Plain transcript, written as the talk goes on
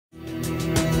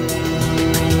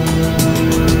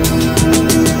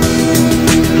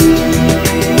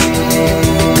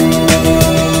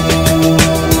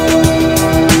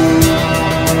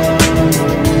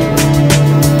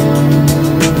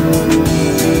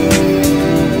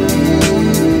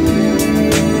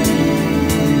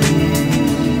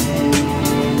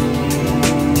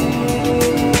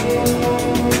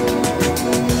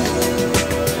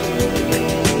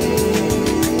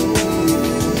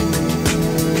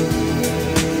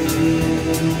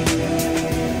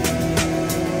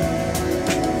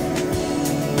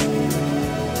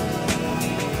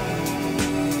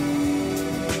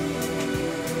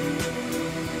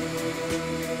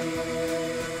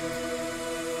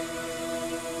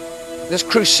This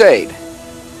crusade,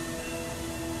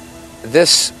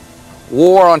 this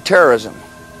war on terrorism,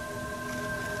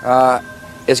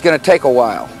 is going to take a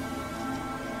while.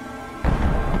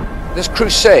 This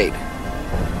crusade,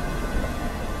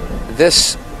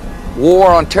 this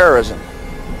war on terrorism,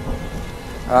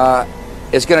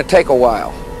 is going to take a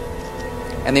while.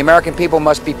 And the American people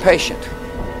must be patient.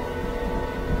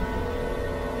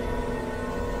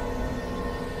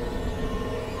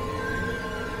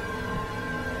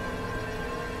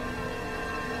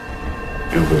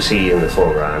 You can see in the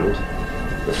foreground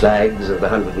the flags of the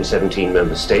 117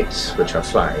 member states which are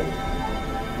flying.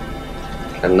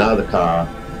 And now the car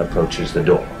approaches the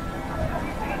door.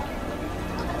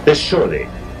 This surely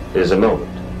is a moment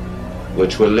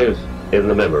which will live in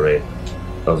the memory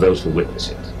of those who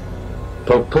witness it.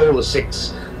 Pope Paul VI,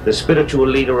 the spiritual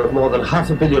leader of more than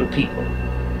 500 million people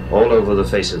all over the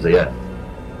face of the earth,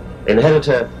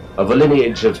 inheritor of a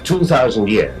lineage of 2,000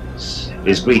 years,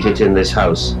 is greeted in this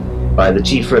house by the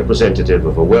chief representative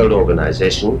of a world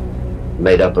organization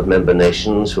made up of member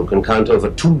nations who can count over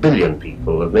 2 billion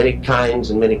people of many kinds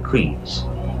and many creeds,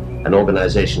 an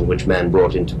organization which man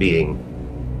brought into being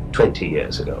 20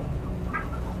 years ago.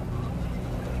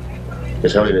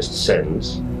 His Holiness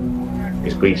descends,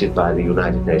 is greeted by the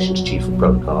United Nations Chief of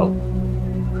Protocol,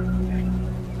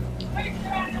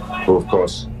 who of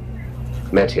course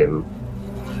met him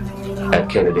at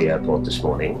Kennedy Airport this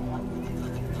morning.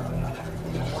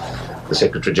 The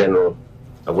Secretary General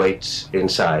awaits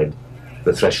inside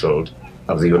the threshold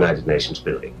of the United Nations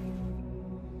building.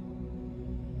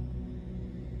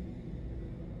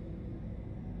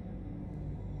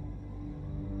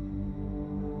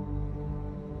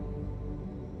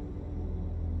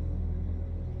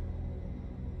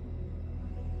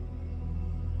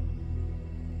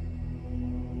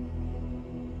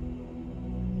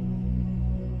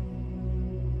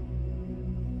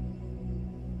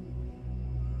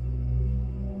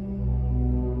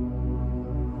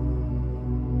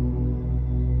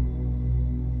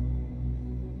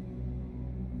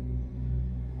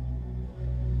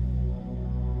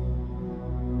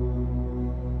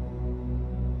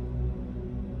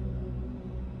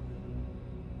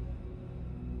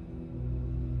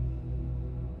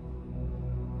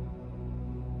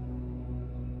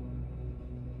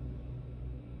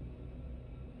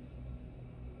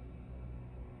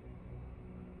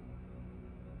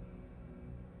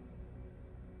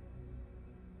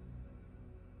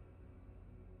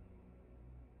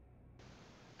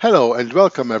 Hello and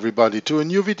welcome everybody to a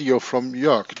new video from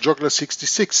Jörg, Joggler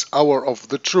 66, Hour of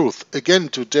the Truth. Again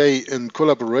today in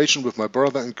collaboration with my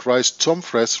brother in Christ Tom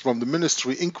Fress from the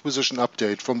Ministry Inquisition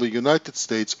Update from the United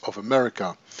States of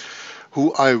America,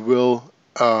 who I will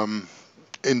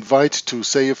invite to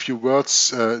say a few words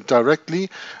directly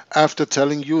after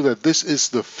telling you that this is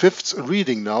the 5th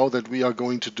reading now that we are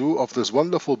going to do of this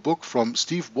wonderful book from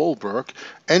Steve Wohlberg,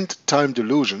 Endtime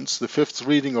Delusions, the 5th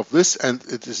reading of this, and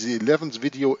it is the 11th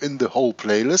video in the whole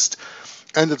playlist.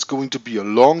 And it's going to be a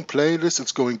long playlist.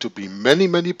 It's going to be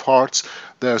many parts.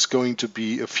 There's going to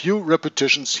be a few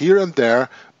repetitions here and there,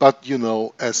 but you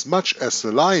know, as much as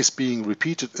the lie is being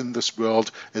repeated in this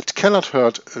world, it cannot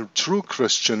hurt a true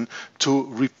Christian to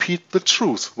repeat the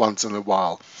truth once in a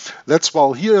while. That's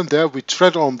why here and there we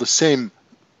tread on the same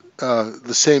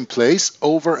place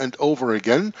over and over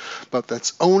again, but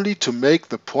that's only to make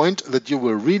the point that you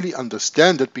will really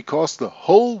understand it, because the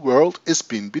whole world is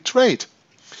being betrayed.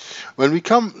 When we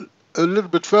come a little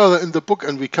bit further in the book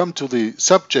and we come to the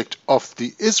subject of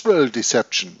the Israel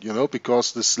deception, you know,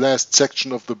 because this last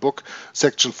section of the book,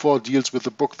 section 4, deals with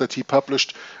the book that he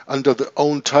published under the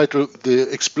own title,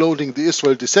 The Exploding the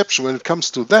Israel Deception. When it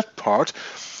comes to that part,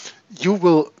 you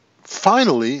will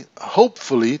finally,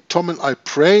 hopefully, Tom and I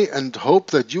pray and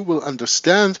hope that you will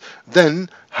understand then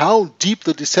how deep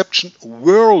the deception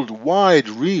worldwide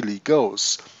really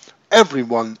goes.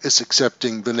 Everyone is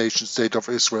accepting the nation-state of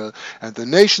Israel, and the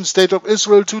nation-state of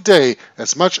Israel today,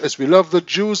 as much as we love the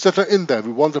Jews that are in there,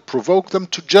 we want to provoke them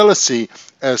to jealousy,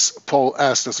 as Paul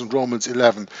asked us in Romans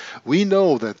 11. We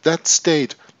know that that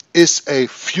state is a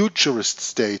futurist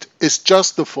state, is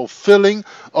just the fulfilling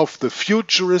of the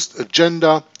futurist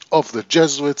agenda of the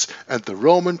Jesuits and the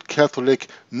Roman Catholic,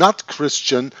 not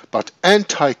Christian, but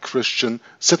anti-Christian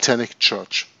satanic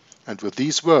church. And with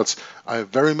these words, I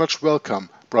very much welcome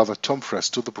Brother Tom Fress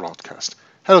to the broadcast.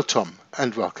 Hello, Tom,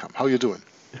 and welcome. How are you doing?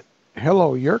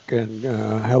 Hello, Jörg, and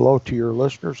hello to your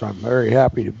listeners. I'm very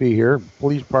happy to be here.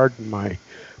 Please pardon my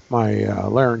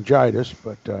laryngitis,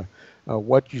 but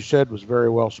what you said was very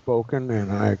well spoken,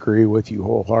 and I agree with you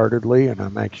wholeheartedly, and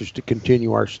I'm anxious to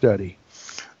continue our study.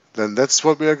 Then that's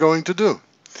what we are going to do.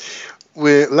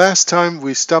 Last time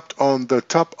we stopped on the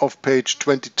top of page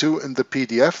 22 in the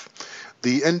PDF.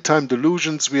 The Endtime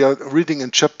Delusions we are reading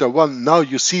in chapter 1. Now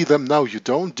you see them, now you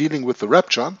don't, dealing with the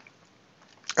rapture.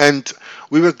 And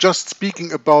we were just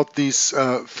speaking about these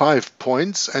 5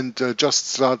 points and just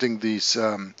starting these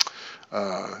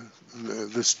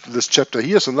this chapter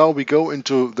here. So now we go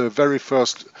into the very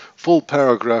first full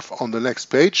paragraph on the next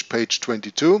page, page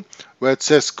 22, where it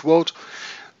says, quote,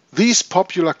 "These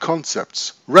popular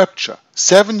concepts, rapture,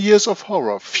 7 years of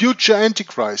horror, future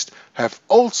Antichrist, have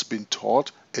also been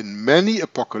taught in many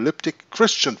apocalyptic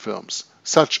Christian films,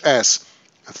 such as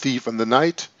A Thief in the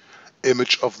Night,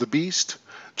 Image of the Beast,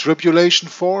 Tribulation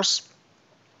Force,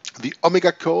 The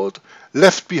Omega Code,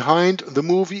 Left Behind, the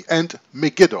movie, and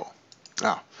Megiddo."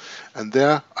 And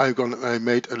there I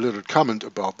made a little comment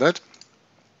about that.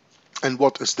 And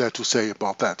what is there to say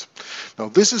about that? Now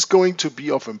this is going to be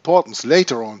of importance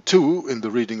later on too in the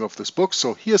reading of this book.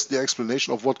 So here's the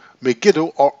explanation of what Megiddo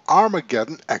or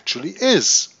Armageddon actually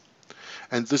is.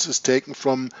 And this is taken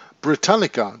from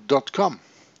Britannica.com.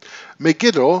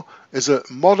 Megiddo is a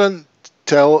modern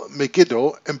Tel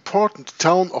Megiddo, important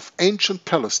town of ancient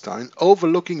Palestine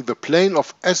overlooking the plain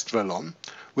of Esdraelon,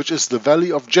 which is the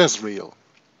valley of Jezreel.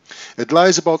 It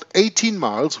lies about 18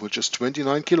 miles, which is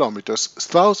 29 kilometers,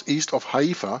 southeast of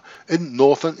Haifa in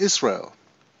northern Israel.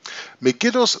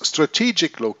 Megiddo's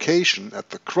strategic location at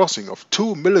the crossing of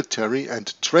 2 military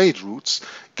and trade routes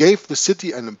gave the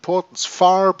city an importance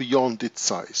far beyond its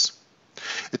size.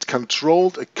 It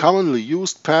controlled a commonly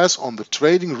used pass on the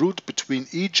trading route between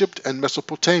Egypt and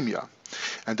Mesopotamia,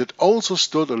 and it also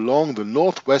stood along the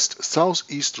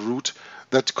northwest-southeast route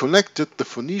that connected the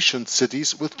Phoenician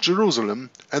cities with Jerusalem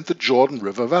and the Jordan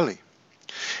River Valley.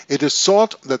 It is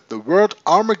thought that the word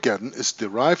Armageddon is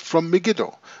derived from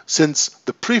Megiddo, since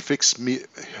the prefix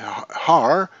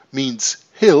har means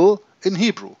hill in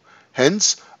Hebrew.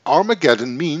 Hence,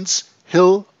 Armageddon means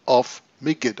hill of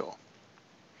Megiddo.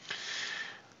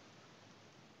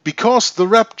 Because the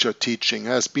rapture teaching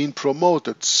has been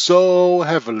promoted so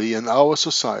heavily in our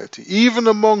society, even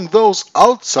among those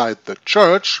outside the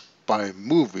church, by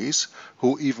movies,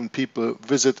 who even people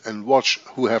visit and watch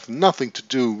who have nothing to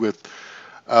do with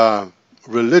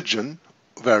religion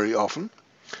very often,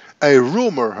 a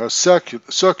rumor has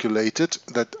circulated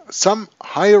that some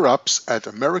higher-ups at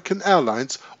American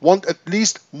Airlines want at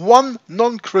least one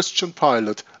non-Christian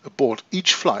pilot aboard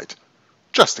each flight,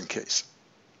 just in case.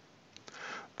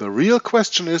 The real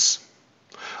question is,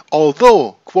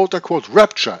 although quote-unquote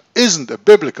rapture isn't a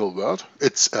biblical word,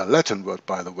 it's a Latin word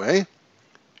by the way,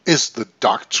 is the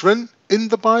doctrine in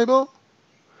the Bible?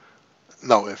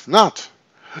 Now if not,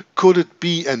 could it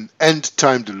be an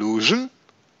end-time delusion?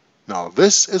 Now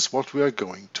this is what we are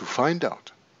going to find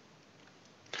out.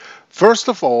 First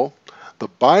of all, the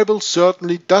Bible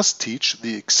certainly does teach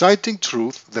the exciting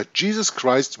truth that Jesus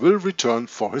Christ will return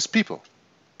for his people.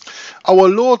 Our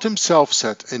Lord himself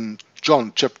said in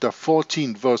John chapter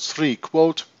 14 verse 3,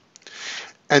 quote,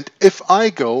 "And if I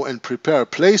go and prepare a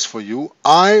place for you,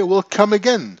 I will come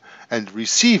again and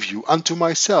receive you unto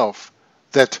myself,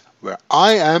 that where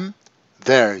I am,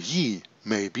 there ye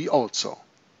may be also."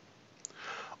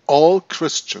 All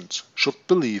Christians should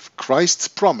believe Christ's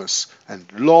promise and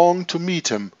long to meet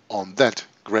him on that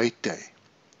great day.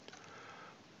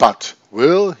 But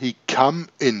will he come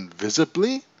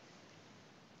invisibly?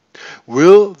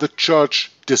 Will the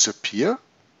church disappear?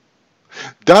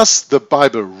 Does the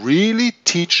Bible really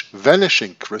teach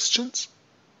vanishing Christians?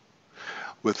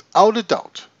 Without a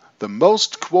doubt, the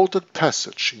most quoted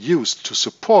passage used to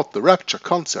support the rapture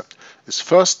concept is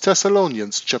 1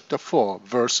 Thessalonians chapter 4,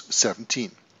 verse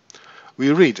 17.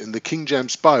 We read in the King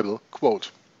James Bible,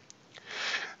 quote,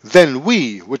 "Then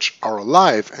we which are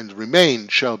alive and remain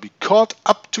shall be caught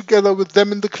up together with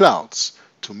them in the clouds,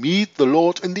 to meet the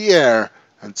Lord in the air,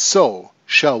 and so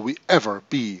shall we ever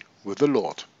be with the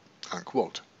Lord."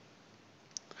 Unquote.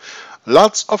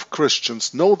 Lots of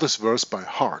Christians know this verse by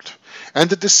heart,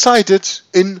 and it is cited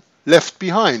in Left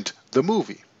Behind, the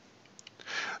movie.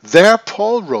 There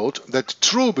Paul wrote that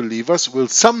true believers will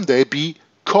someday be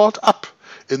caught up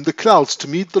in the clouds to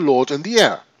meet the Lord in the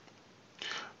air.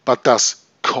 But does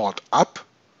caught up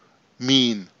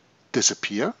mean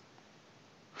disappear?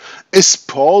 Is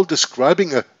Paul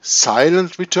describing a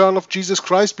silent return of Jesus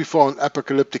Christ before an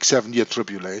apocalyptic 7-year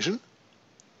tribulation?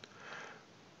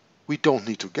 We don't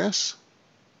need to guess.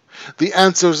 The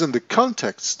answer is in the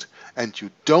context, and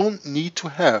you don't need to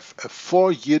have a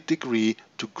 4-year degree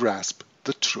to grasp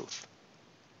the truth.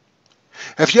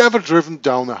 Have you ever driven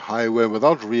down a highway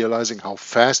without realizing how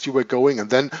fast you were going, and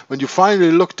then when you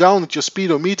finally looked down at your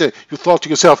speedometer, you thought to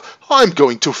yourself, "I'm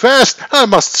going too fast, I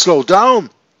must slow down"?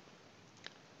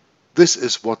 this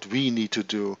is what we need to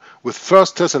do with 1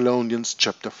 Thessalonians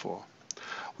chapter 4.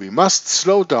 We must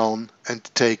slow down and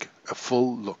take a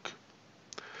full look.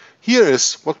 Here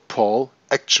is what Paul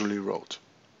actually wrote.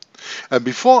 And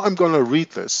before I'm going to read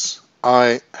this,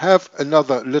 I have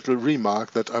another little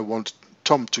remark that I want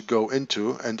Tom to go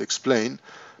into and explain,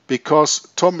 because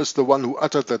Tom is the one who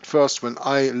uttered that first when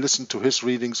I listened to his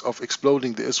readings of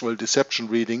Exploding the Israel Deception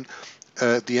reading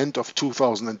at the end of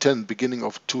 2010, beginning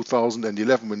of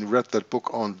 2011, when he read that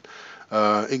book on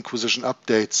Inquisition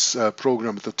Updates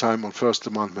program at the time on First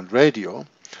Amendment Radio.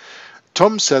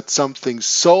 Tom said something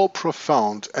so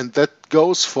profound, and that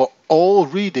goes for all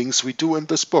readings we do in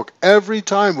this book. Every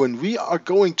time when we are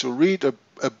going to read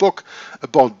a book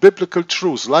about biblical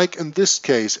truths, like in this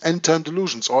case, Endtime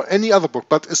Delusions, or any other book,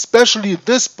 but especially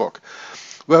this book,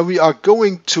 where we are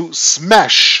going to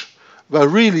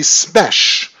really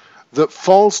smash the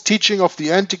false teaching of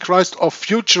the Antichrist of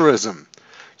futurism,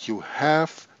 you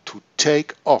have to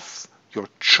take off your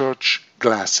church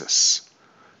glasses.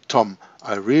 Tom,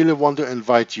 I really want to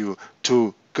invite you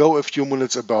to go a few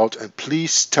minutes about and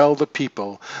please tell the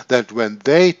people that when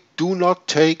they do not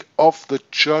take off the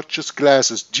church's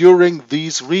glasses during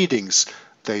these readings,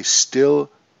 they still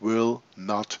will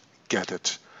not get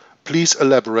it. Please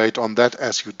elaborate on that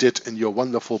as you did in your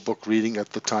wonderful book reading at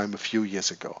the time a few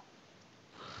years ago.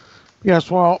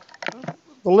 Yes, well,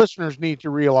 the listeners need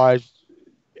to realize,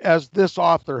 as this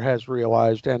author has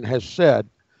realized and has said,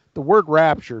 the word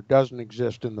rapture doesn't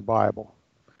exist in the Bible.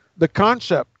 The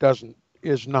concept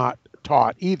is not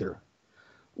taught either.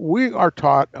 We are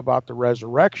taught about the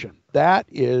resurrection. That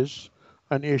is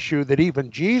an issue that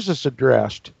even Jesus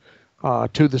addressed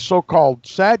to the so-called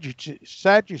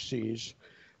Sadducees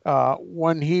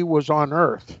when he was on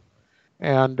earth.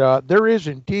 And there is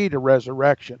indeed a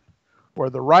resurrection where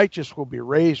the righteous will be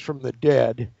raised from the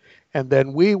dead, and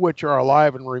then we which are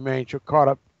alive and remain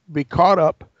shall be caught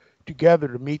up together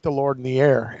to meet the Lord in the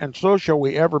air, and so shall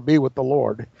we ever be with the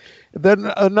Lord.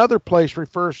 Then another place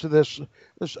refers to this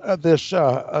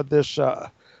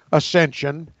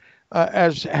ascension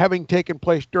as having taken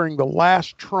place during the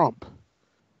last trump.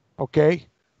 Okay,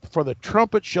 for the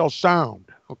trumpet shall sound.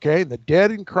 Okay, the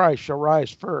dead in Christ shall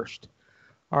rise first.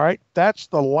 All right, that's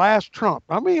the last trump.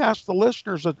 Let me ask the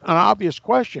listeners an obvious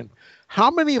question.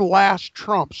 How many last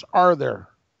trumps are there?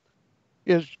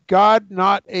 Is God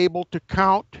not able to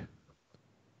count?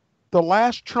 The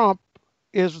last trump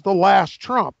is the last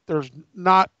trump. There's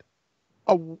not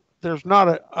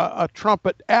a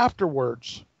trumpet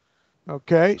afterwards.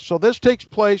 Okay, so this takes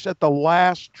place at the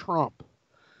last trump.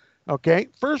 Okay,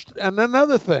 first, and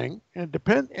another thing, and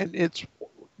it's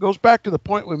goes back to the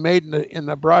point we made in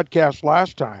the broadcast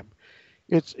last time.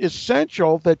 It's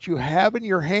essential that you have in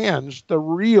your hands the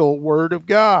real Word of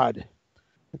God.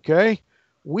 Okay,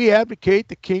 we advocate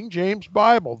the King James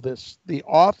Bible, the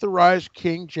authorized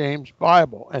King James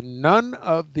Bible, and none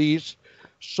of these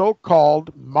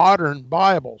so-called modern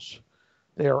Bibles.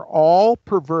 They are all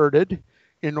perverted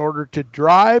in order to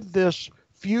drive this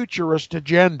futurist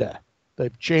agenda.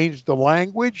 They've changed the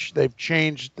language, they've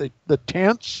changed the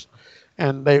tense,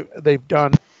 and they've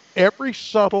done every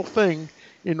subtle thing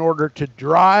in order to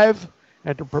drive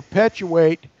and to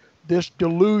perpetuate this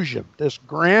delusion, this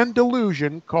grand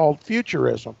delusion called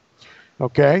futurism.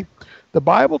 Okay? The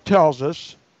Bible tells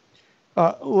us,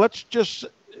 let's just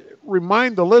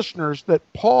remind the listeners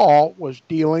that Paul was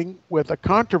dealing with a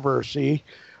controversy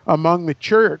among the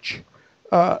church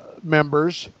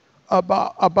members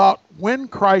about when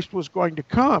Christ was going to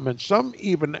come. And some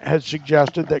even had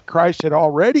suggested that Christ had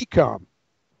already come.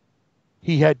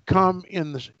 He had come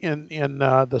in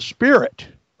the Spirit,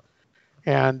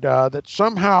 and that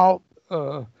somehow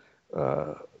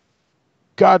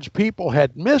God's people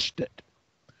had missed it,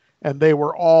 and they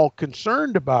were all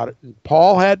concerned about it. And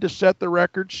Paul had to set the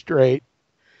record straight.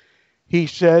 He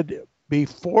said,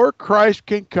 before Christ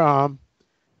can come,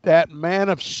 that man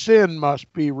of sin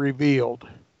must be revealed.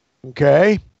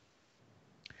 Okay?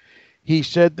 He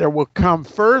said there will come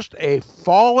first a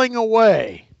falling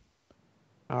away.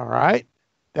 All right?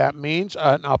 That means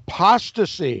an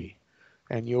apostasy.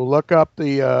 And you look up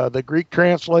the Greek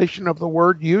translation of the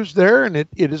word used there, and it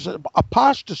is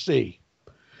apostasy.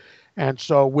 And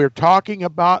so we're talking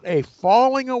about a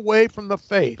falling away from the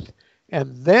faith.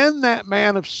 And then that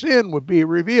man of sin would be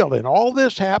revealed. And all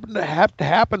this have to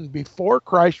happen before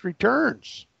Christ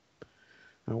returns.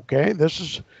 Okay, this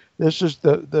is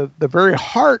the very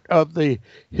heart of the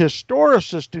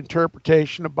historicist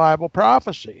interpretation of Bible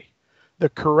prophecy. The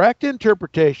correct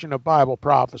interpretation of Bible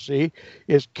prophecy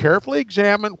is carefully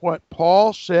examine what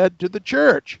Paul said to the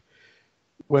church.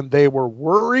 when they were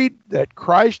worried that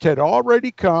Christ had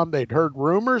already come, they'd heard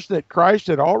rumors that Christ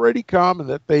had already come and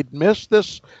that they'd missed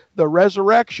the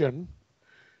resurrection,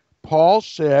 Paul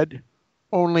said,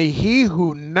 only he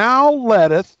who now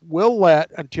letteth will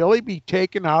let until he be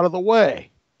taken out of the way.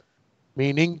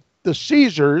 Meaning the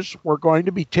Caesars were going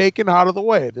to be taken out of the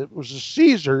way. It was the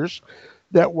Caesars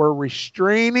that were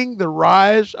restraining the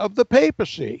rise of the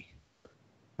papacy.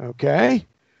 Okay?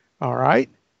 All right?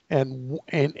 And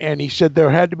he said there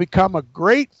had to become a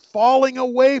great falling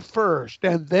away first,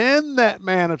 and then that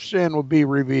man of sin will be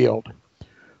revealed.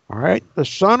 All right? The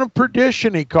son of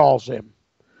perdition, he calls him.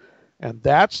 And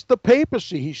that's the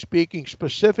papacy. He's speaking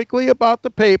specifically about the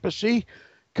papacy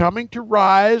coming to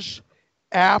rise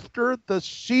after the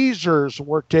Caesars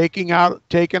were taken out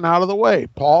of the way.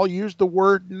 Paul used the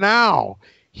word now.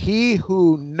 He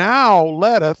who now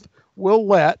letteth will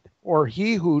let, or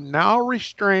he who now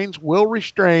restrains will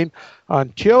restrain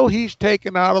until he's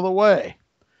taken out of the way.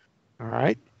 All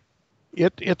right?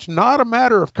 It's not a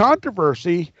matter of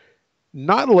controversy,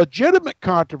 not a legitimate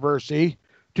controversy,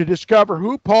 to discover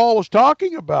who Paul was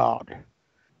talking about.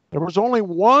 There was only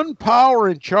one power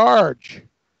in charge.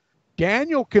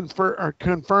 Daniel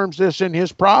confirms this in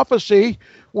his prophecy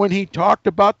when he talked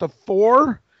about the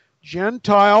 4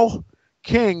 Gentile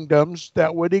kingdoms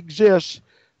that would exist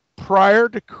prior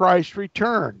to Christ's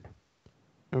return.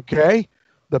 Okay?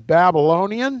 The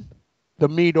Babylonian, the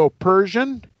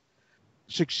Medo-Persian,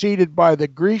 succeeded by the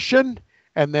Grecian,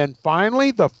 and then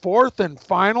finally the 4th and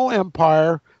final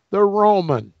empire, the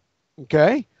Roman.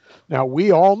 Okay? Now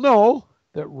we all know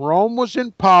that Rome was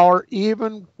in power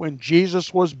even when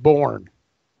Jesus was born.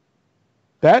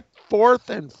 That 4th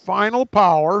and final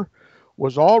power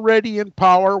was already in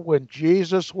power when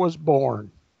Jesus was born.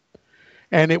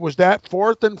 And it was that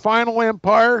 4th and final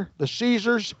empire, the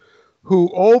Caesars,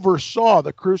 who oversaw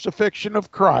the crucifixion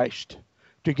of Christ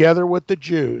together with the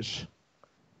Jews.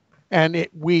 And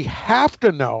we have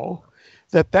to know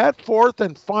that 4th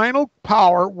and final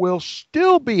power will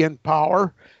still be in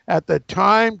power at the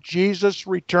time Jesus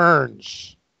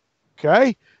returns.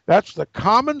 Okay? That's the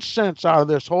common sense out of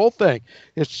this whole thing.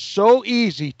 It's so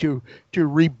easy to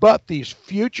rebut these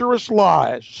futurist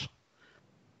lies.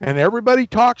 And everybody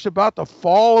talks about the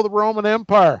fall of the Roman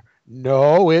Empire.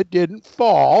 No, it didn't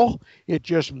fall. It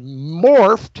just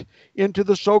morphed into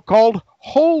the so-called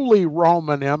Holy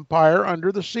Roman Empire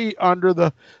under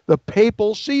the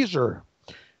papal Caesar.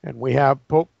 And we have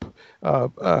Pope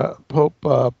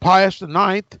Pius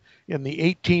IX in the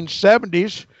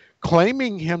 1870s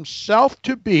claiming himself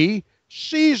to be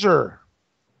Caesar,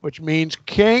 which means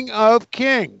King of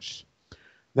Kings.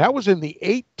 That was in the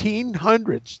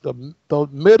 1800s, the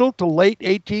middle to late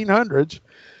 1800s.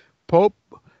 Pope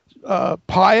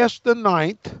Pius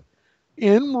IX,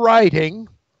 in writing,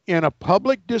 in a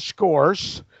public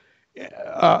discourse,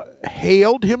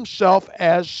 hailed himself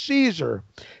as Caesar.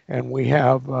 And we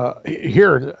have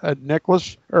here,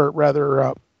 Nicholas, or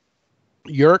rather,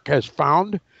 Yerk has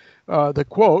found the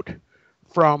quote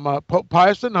from Pope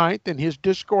Pius IX in his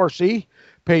Discorsi,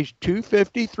 page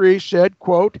 253, said,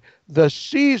 quote, "The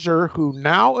Caesar who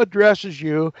now addresses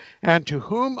you and to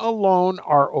whom alone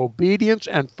are obedience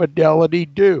and fidelity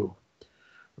due."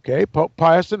 Okay, Pope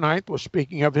Pius IX was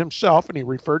speaking of himself, and he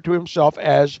referred to himself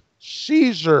as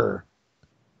Caesar.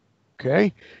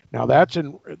 Okay, now that's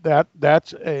in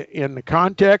the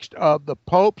context of the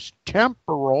Pope's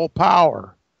temporal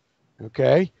power.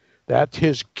 Okay, that's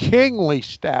his kingly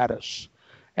status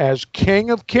as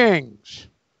King of Kings.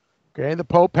 Okay, the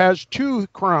Pope has two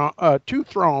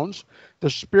thrones, the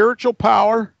spiritual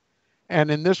power, and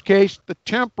in this case, the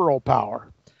temporal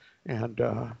power. And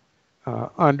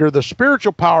under the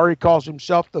spiritual power, he calls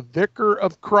himself the Vicar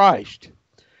of Christ.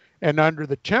 And under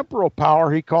the temporal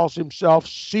power, he calls himself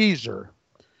Caesar.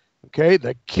 Okay,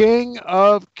 the King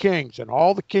of Kings, and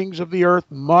all the kings of the earth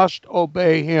must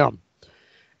obey him.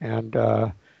 And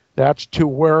that's to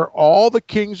where all the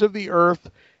kings of the earth,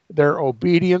 their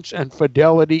obedience and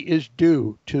fidelity is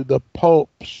due, to the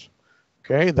popes.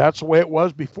 Okay, that's the way it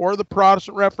was before the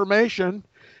Protestant Reformation.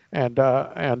 And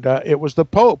it was the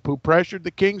Pope who pressured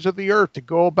the kings of the earth to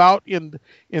go about in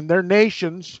their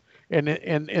nations and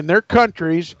in their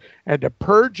countries and to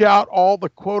purge out all the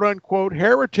quote-unquote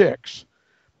heretics.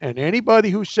 And anybody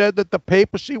who said that the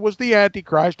papacy was the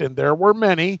Antichrist, and there were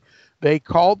many, they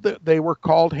were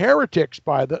called heretics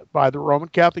by the Roman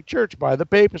Catholic Church, by the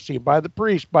papacy, by the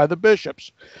priests, by the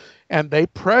bishops. And they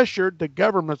pressured the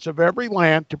governments of every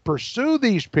land to pursue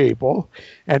these people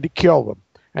and to kill them,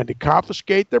 and to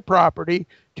confiscate their property,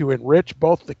 to enrich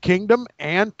both the kingdom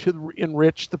and to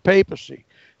enrich the papacy.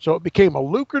 So it became a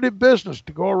lucrative business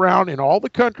to go around in all the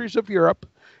countries of Europe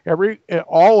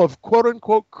all of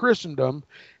quote-unquote Christendom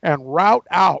and rout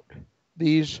out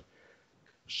these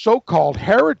so-called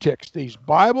heretics, these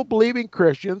Bible-believing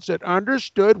Christians that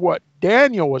understood what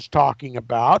Daniel was talking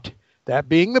about, that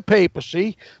being the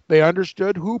papacy. They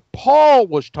understood who Paul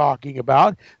was talking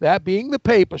about, that being the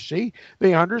papacy.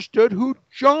 They understood who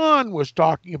John was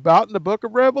talking about in the book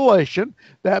of Revelation,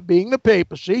 that being the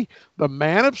papacy. The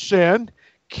man of sin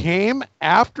came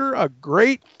after a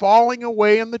great falling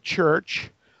away in the church.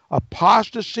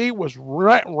 Apostasy was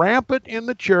rampant in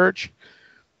the church.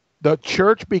 The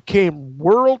church became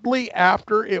worldly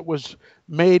after it was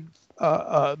made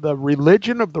the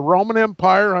religion of the Roman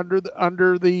Empire under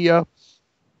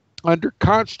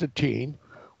Constantine,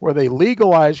 where they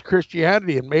legalized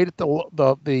Christianity and made it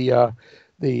the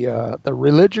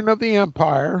religion of the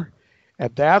empire.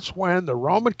 And that's when the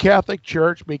Roman Catholic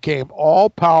Church became all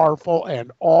powerful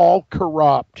and all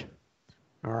corrupt.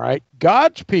 All right,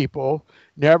 God's people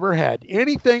never had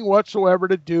anything whatsoever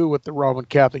to do with the Roman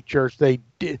Catholic Church. They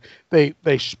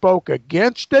spoke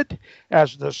against it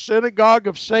as the synagogue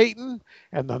of Satan,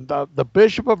 and the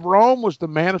Bishop of Rome was the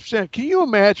man of sin. Can you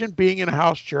imagine being in a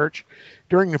house church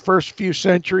during the first few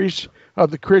centuries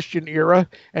of the Christian era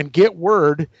and get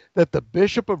word that the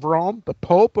Bishop of Rome, the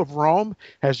Pope of Rome,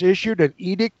 has issued an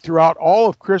edict throughout all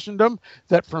of Christendom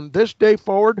that from this day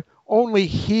forward, only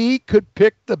he could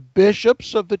pick the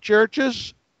bishops of the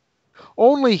churches?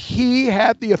 Only he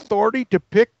had the authority to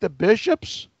pick the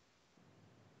bishops?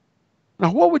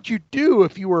 Now, what would you do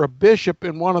if you were a bishop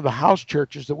in one of the house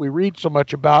churches that we read so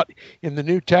much about in the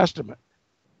New Testament?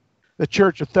 The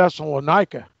Church of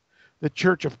Thessalonica, the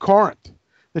Church of Corinth,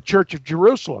 the Church of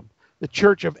Jerusalem, the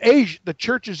Church of Asia, the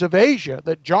churches of Asia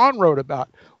that John wrote about.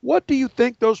 What do you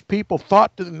think those people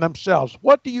thought to themselves?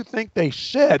 What do you think they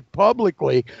said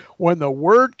publicly when the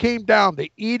word came down,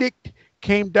 the edict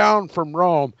came down from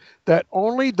Rome, that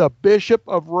only the Bishop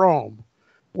of Rome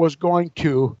was going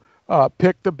to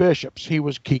pick the bishops? He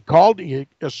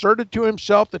asserted to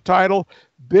himself the title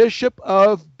Bishop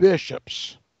of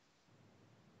Bishops.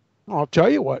 I'll tell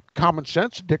you what, common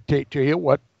sense dictate to you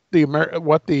what the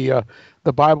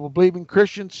Bible-believing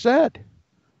Christians said.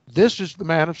 This is the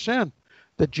man of sin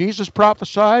that Jesus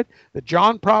prophesied, that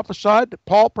John prophesied, that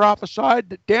Paul prophesied,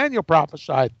 that Daniel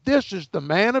prophesied. This is the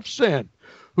man of sin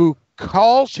who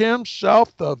calls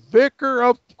himself the vicar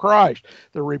of Christ,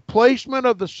 the replacement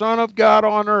of the Son of God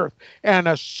on earth, and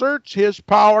asserts his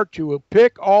power to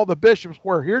pick all the bishops,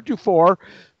 where heretofore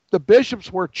the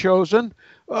bishops were chosen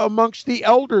amongst the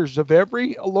elders of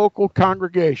every local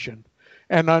congregation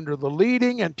and under the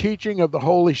leading and teaching of the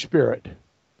Holy Spirit.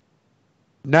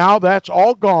 Now that's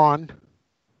all gone,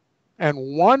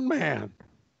 and one man,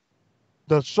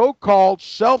 the so-called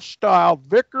self-styled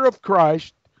vicar of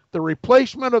Christ, the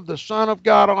replacement of the Son of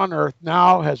God on earth,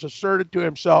 now has asserted to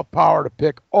himself power to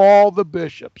pick all the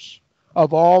bishops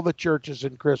of all the churches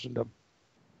in Christendom.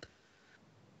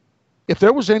 If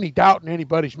there was any doubt in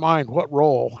anybody's mind what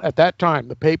role at that time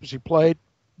the papacy played,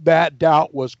 that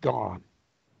doubt was gone.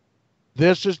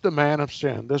 This is the man of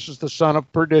sin. This is the son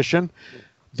of perdition.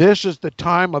 This is the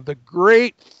time of the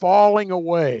great falling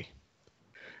away.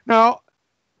 Now,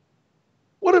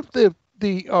 what if the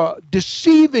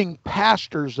deceiving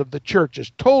pastors of the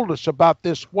churches told us about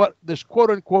this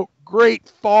quote-unquote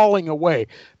great falling away,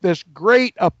 this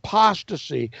great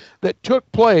apostasy that took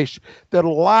place that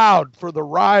allowed for the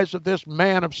rise of this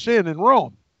man of sin in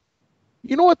Rome?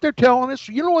 You know what they're telling us?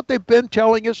 You know what they've been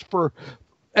telling us for,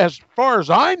 as far as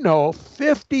I know,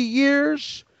 50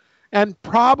 years, and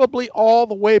probably all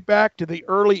the way back to the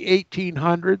early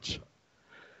 1800s?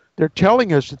 They're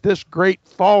telling us that this great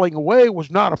falling away was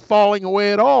not a falling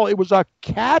away at all. It was a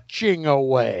catching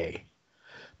away.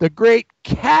 The great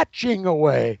catching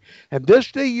away. And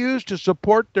this they use to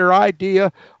support their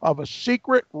idea of a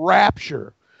secret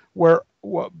rapture, where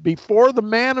before the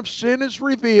man of sin is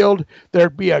revealed,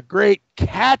 there'd be a great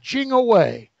catching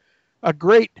away, a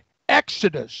great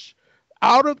exodus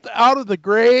out of the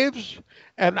graves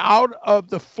and out of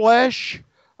the flesh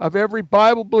of every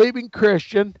Bible-believing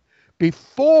Christian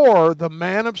before the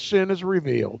man of sin is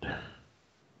revealed.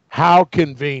 How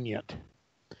convenient.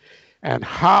 And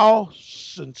how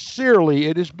sincerely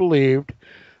it is believed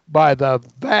by the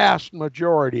vast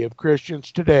majority of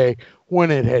Christians today, when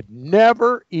it had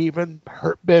never even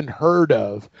been heard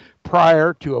of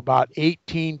prior to about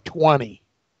 1820.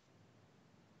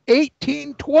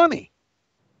 1820.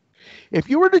 If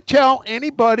you were to tell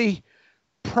anybody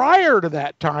prior to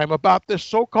that time about this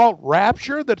so-called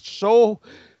rapture that's so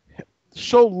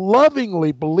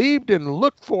lovingly believed and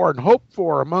looked for and hoped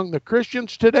for among the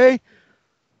Christians today,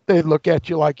 they'd look at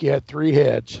you like you had three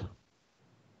heads.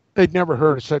 They'd never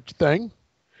heard of such a thing.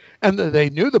 And they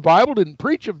knew the Bible didn't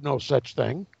preach of no such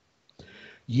thing.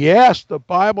 Yes, the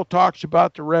Bible talks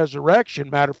about the resurrection.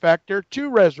 Matter of fact, there are two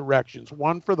resurrections,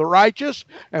 one for the righteous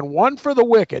and one for the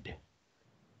wicked.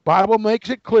 Bible makes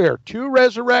it clear, two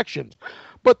resurrections.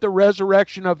 But the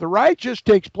resurrection of the righteous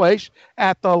takes place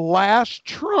at the last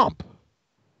trump.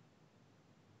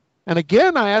 And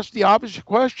again, I ask the obvious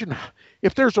question,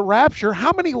 if there's a rapture,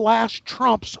 how many last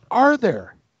trumps are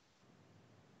there?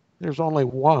 There's only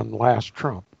one last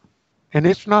trump. And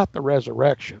it's not the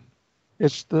resurrection.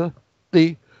 It's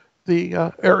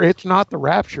it's not the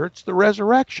rapture, it's the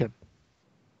resurrection.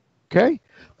 Okay?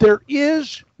 There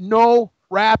is no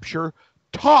rapture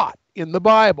taught in the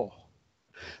Bible.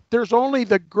 There's only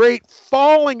the great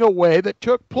falling away that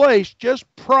took place just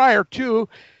prior to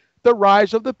the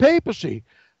rise of the papacy.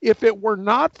 If it were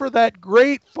not for that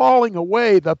great falling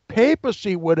away, the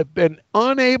papacy would have been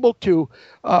unable to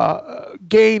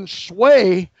gain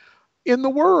sway in the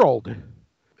world.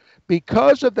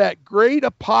 Because of that great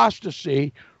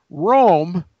apostasy,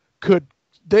 Rome could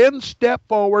then step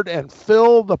forward and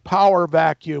fill the power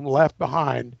vacuum left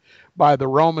behind by the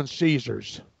Roman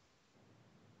Caesars.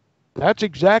 That's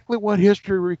exactly what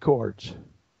history records.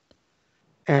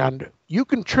 And you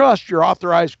can trust your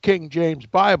authorized King James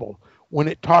Bible when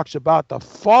it talks about the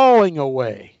falling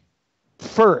away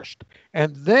first,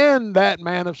 and then that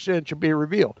man of sin shall be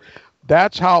revealed.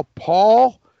 That's how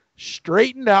Paul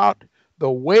straightened out the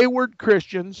wayward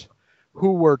Christians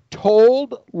who were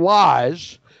told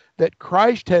lies that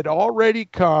Christ had already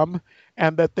come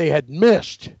and that they had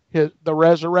missed the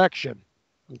resurrection.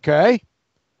 Okay?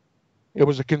 It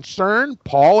was a concern.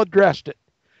 Paul addressed it.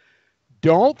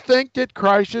 Don't think that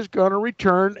Christ is going to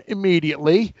return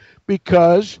immediately,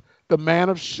 because the man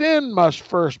of sin must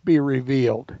first be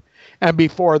revealed. And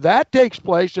before that takes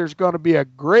place, there's going to be a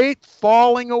great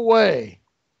falling away.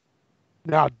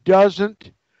 Now,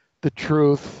 doesn't the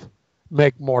truth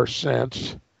make more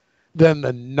sense than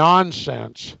the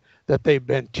nonsense that they've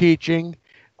been teaching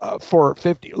for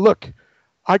 50? Look,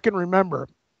 I can remember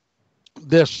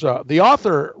this. The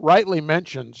author rightly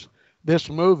mentions this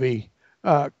movie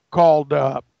called,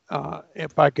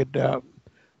 if I could,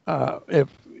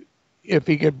 if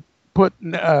he could put,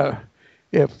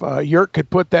 if Yerk could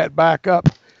put that back up.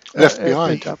 Left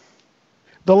Behind.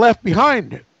 The Left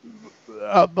Behind.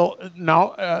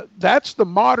 That's the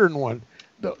modern one.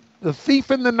 The Thief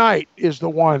in the Night is the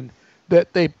one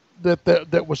that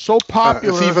that was so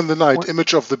popular. Thief in the Night,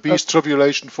 Image of the Beast,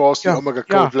 Tribulation Force, the Omega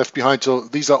Code, Left Behind. So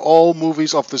these are all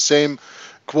movies of the same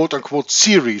quote-unquote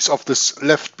series, of this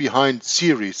Left Behind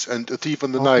series. And A Thief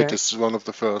in the Night is one of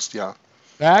the first,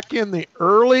 Back in the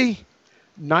early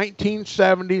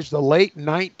 1970s, the late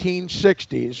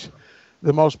 1960s,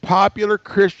 the most popular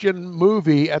Christian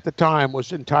movie at the time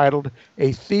was entitled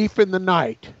A Thief in the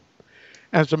Night.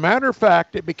 As a matter of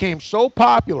fact, it became so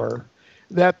popular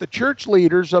that the church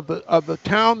leaders of the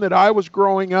town that I was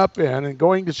growing up in and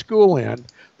going to school in,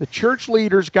 the church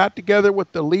leaders got together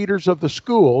with the leaders of the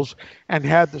schools and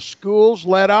had the schools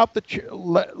let out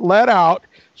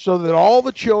so that all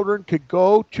the children could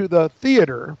go to the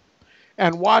theater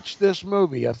and watch this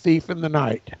movie, A Thief in the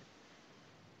Night.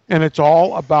 And it's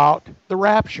all about the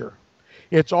rapture.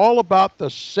 It's all about the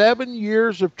 7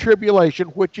 years of tribulation,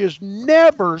 which is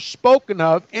never spoken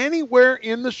of anywhere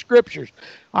in the scriptures.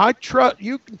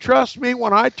 You can trust me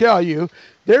when I tell you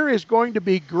there is going to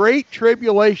be great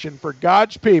tribulation for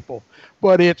God's people,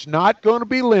 but it's not going to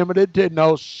be limited to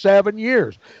those 7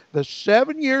 years. The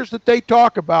 7 years that they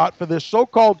talk about for this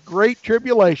so-called Great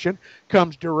Tribulation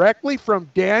comes directly from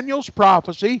Daniel's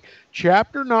prophecy,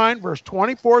 chapter 9, verse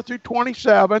 24 through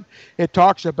 27. It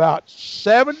talks about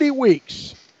 70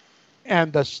 weeks.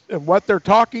 And what they're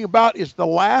talking about is the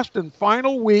last and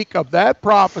final week of that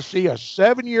prophecy, a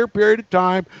 7-year period of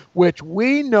time, which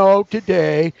we know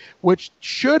today, which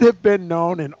should have been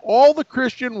known in all the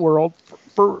Christian world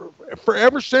for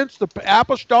ever since the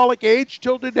apostolic age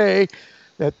till today,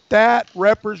 that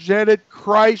represented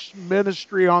Christ's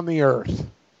ministry on the earth.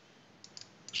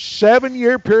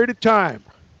 7-year period of time.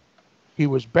 He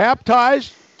was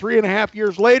baptized. 3.5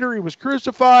 years later, he was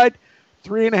crucified.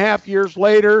 3.5 years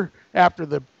later, after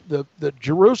the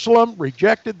Jerusalem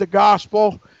rejected the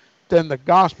gospel, then the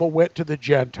gospel went to the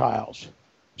Gentiles.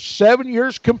 7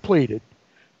 years completed.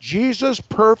 Jesus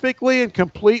perfectly and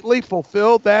completely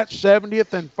fulfilled that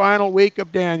 70th and final week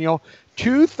of Daniel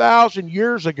 2,000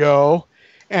 years ago,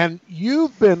 and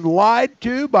you've been lied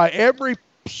to by every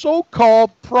so-called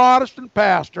Protestant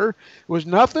pastor. It was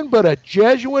nothing but a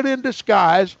Jesuit in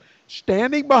disguise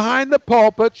standing behind the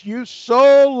pulpits. You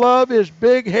so love his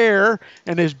big hair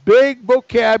and his big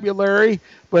vocabulary,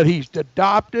 but he's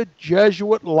adopted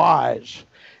Jesuit lies.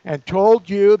 and told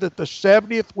you that the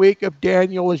 70th week of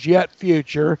Daniel is yet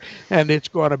future, and it's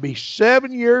going to be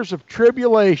 7 years of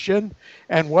tribulation.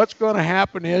 And what's going to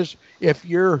happen is, if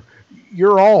you're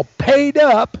all paid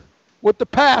up with the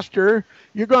pastor,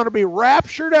 you're going to be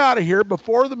raptured out of here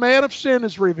before the man of sin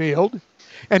is revealed.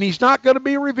 And he's not going to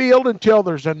be revealed until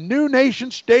there's a new nation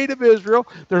state of Israel.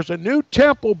 There's a new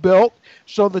temple built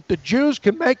so that the Jews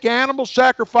can make animal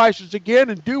sacrifices again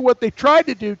and do what they tried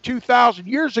to do 2,000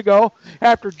 years ago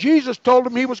after Jesus told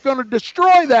them he was going to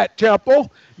destroy that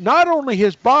temple, not only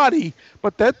his body,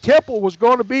 but that temple was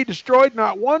going to be destroyed,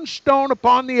 not one stone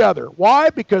upon the other. Why?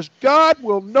 Because God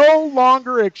will no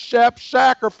longer accept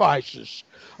sacrifices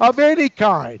of any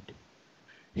kind.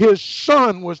 His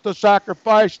Son was the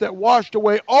sacrifice that washed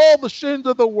away all the sins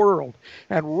of the world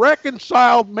and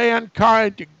reconciled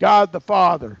mankind to God the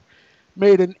Father,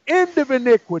 made an end of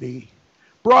iniquity,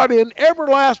 brought in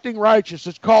everlasting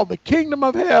righteousness called the kingdom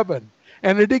of heaven,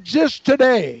 and it exists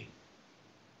today.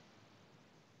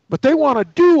 But they want a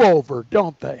do-over,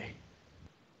 don't they?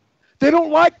 They don't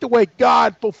like the way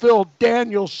God fulfilled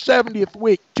Daniel's 70th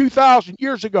week 2,000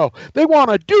 years ago. They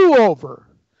want a do-over.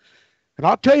 And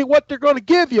I'll tell you what they're going to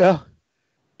give you.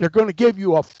 They're going to give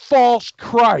you a false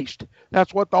Christ.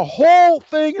 That's what the whole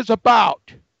thing is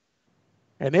about.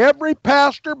 And every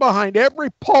pastor behind every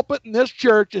pulpit in this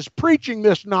church is preaching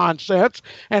this nonsense,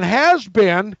 and has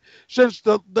been since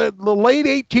the late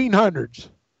 1800s.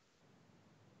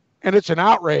 And it's an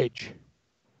outrage.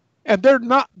 And they're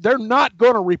not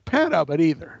going to repent of it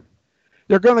either.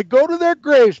 They're going to go to their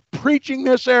graves preaching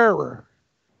this error.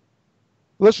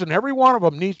 Listen, every one of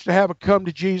them needs to have a come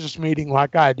to Jesus meeting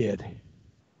like I did.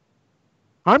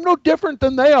 I'm no different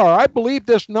than they are. I believed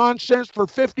this nonsense for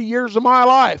 50 years of my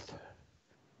life.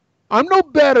 I'm no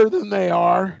better than they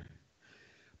are.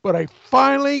 But I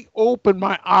finally opened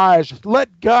my eyes.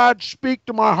 Let God speak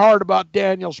to my heart about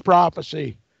Daniel's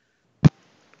prophecy.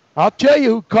 I'll tell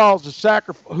you who caused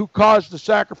the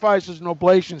sacrifices and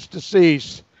oblations to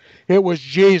cease. It was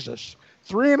Jesus.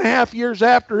 3.5 years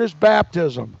after his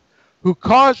baptism, who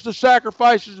caused the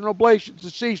sacrifices and oblations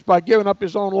to cease by giving up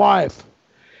his own life.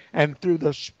 And through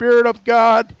the Spirit of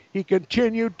God, he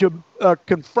continued to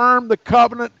confirm the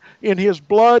covenant in his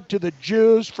blood to the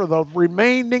Jews for the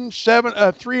remaining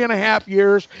 3.5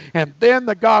 years, and then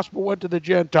the gospel went to the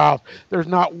Gentiles. There's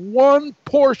not one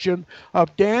portion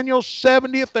of Daniel's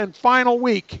 70th and final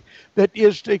week that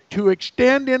is to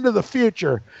extend into the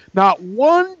future. Not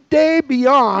one day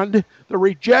beyond the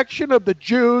rejection of the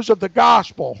Jews of the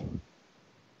gospel.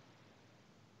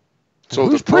 So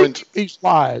the point, these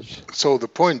lies? So the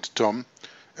point, Tom,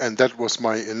 and that was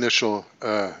my initial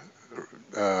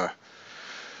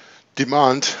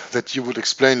demand, that you would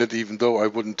explain it, even though I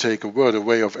wouldn't take a word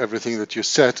away of everything that you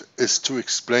said, is to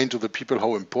explain to the people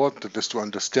how important it is to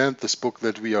understand this book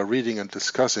that we are reading and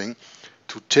discussing,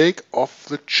 to take off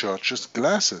the church's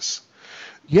glasses.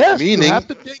 Yes, meaning, you have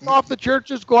to take off the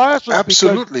church's glasses.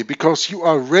 Absolutely, because you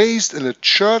are raised in a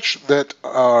church that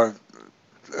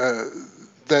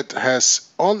has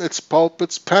on its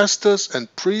pulpits pastors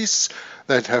and priests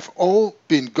that have all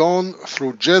been gone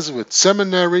through Jesuit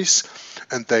seminaries,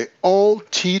 and they all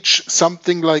teach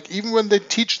something like, even when they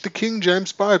teach the King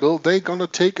James Bible, they're going to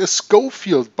take a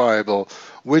Schofield Bible,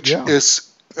 which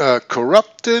is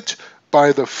corrupted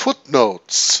by the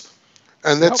footnotes.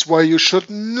 And that's why you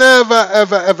should never,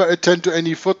 ever, ever attend to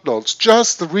any footnotes.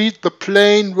 Just read the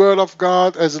plain Word of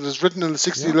God as it is written in the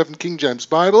 1611 King James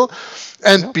Bible,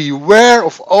 and beware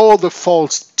of all the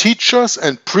false teachers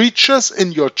and preachers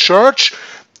in your church.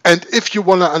 And if you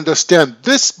want to understand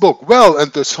this book well,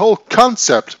 and this whole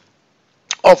concept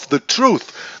of the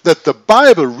truth that the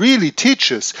Bible really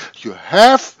teaches, you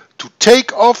have to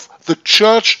take off the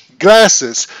church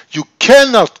glasses. You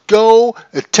cannot go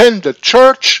attend a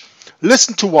church,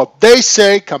 listen to what they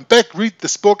say, come back, read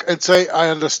this book, and say, I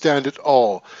understand it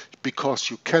all. Because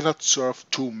you cannot serve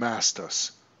two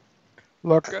masters.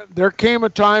 Look, there came a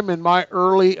time in my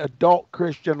early adult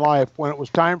Christian life when it was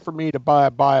time for me to buy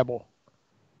a Bible.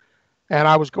 And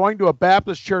I was going to a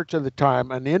Baptist church at the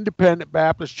time, an independent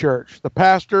Baptist church. The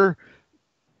pastor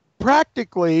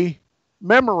practically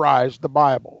memorized the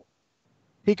Bible.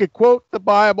 He could quote the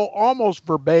Bible almost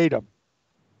verbatim.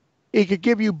 He could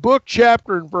give you book,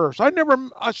 chapter, and verse.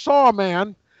 I saw a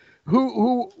man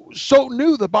who so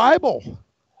knew the Bible.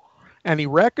 And he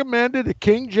recommended a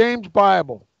King James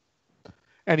Bible.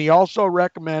 And he also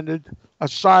recommended a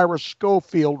Cyrus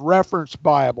Schofield Reference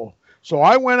Bible. So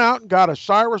I went out and got a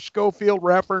Cyrus Schofield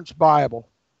Reference Bible.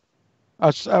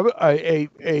 A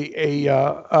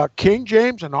King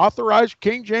James, an authorized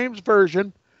King James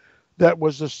version that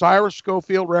was the Cyrus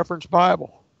Schofield Reference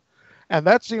Bible. And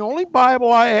that's the only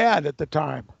Bible I had at the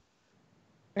time.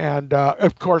 And,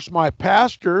 of course, my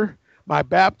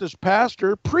Baptist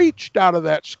pastor, preached out of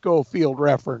that Schofield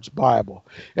Reference Bible.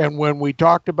 And when we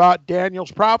talked about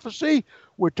Daniel's prophecy,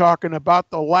 we're talking about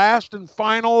the last and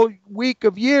final week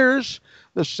of years.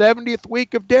 The 70th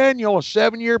week of Daniel, a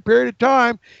 7-year period of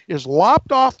time, is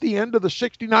lopped off the end of the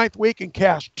 69th week and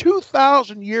cast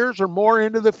 2,000 years or more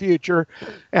into the future.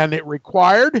 And it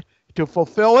required, to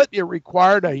fulfill it, it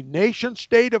required a nation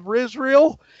state of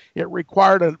Israel. It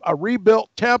required a rebuilt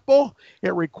temple.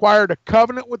 It required a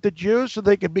covenant with the Jews so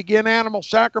they could begin animal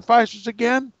sacrifices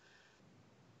again.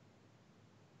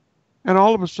 And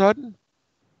all of a sudden,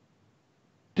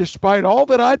 despite all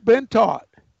that I'd been taught,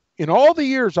 in all the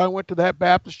years I went to that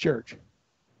Baptist church,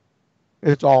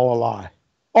 it's all a lie.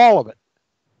 All of it.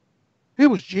 It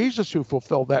was Jesus who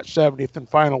fulfilled that 70th and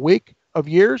final week of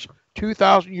years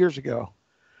 2,000 years ago.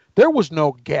 There was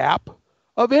no gap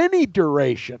of any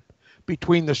duration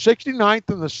between the 69th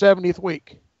and the 70th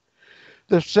week.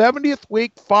 The 70th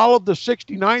week followed the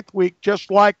 69th week,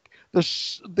 just like the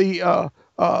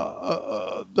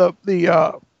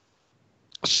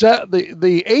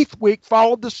 8th week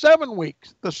followed the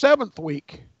 7th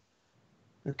week.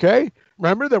 Okay?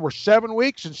 Remember, there were 7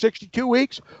 weeks and 62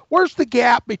 weeks. Where's the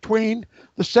gap between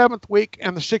the 7th week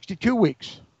and the 62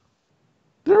 weeks?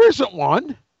 There isn't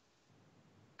one.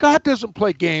 God doesn't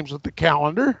play games with the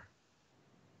calendar.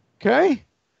 Okay?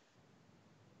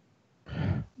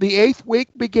 The 8th week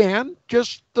began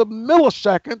just the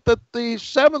millisecond that the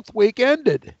 7th week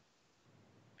ended.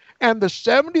 And the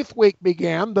 70th week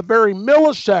began the very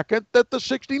millisecond that the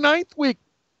 69th week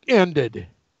ended.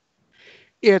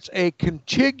 It's a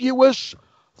contiguous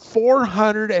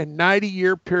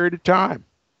 490-year period of time.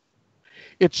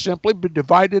 It's simply been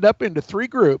divided up into 3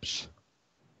 groups.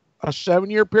 A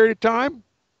 7-year period of time,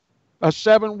 a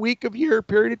 7-week-of-year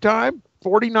period of time,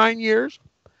 49 years,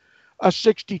 a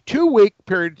 62-week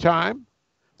period of time,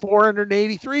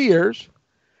 483 years,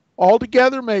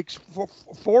 altogether makes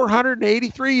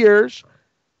 483 years,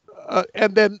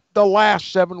 and then the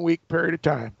last 7-week period of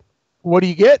time. What do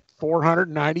you get?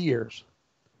 490 years.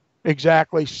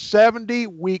 Exactly 70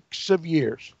 weeks of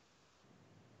years.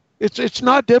 It's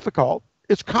not difficult.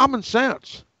 It's common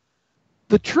sense.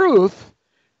 The truth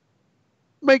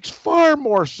makes far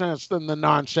more sense than the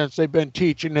nonsense they've been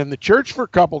teaching in the church for a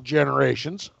couple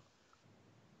generations.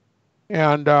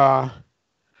 And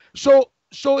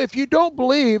so if you don't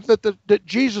believe that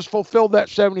Jesus fulfilled that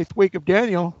 70th week of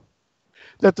Daniel,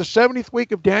 that the 70th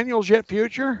week of Daniel is yet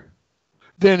future,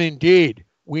 then indeed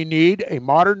we need a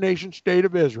modern nation state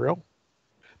of Israel.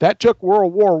 That took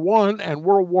World War I and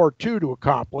World War II to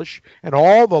accomplish, and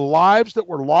all the lives that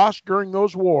were lost during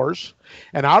those wars.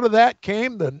 And out of that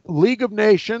came the League of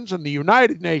Nations and the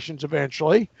United Nations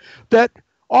eventually, that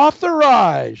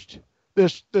authorized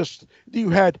this.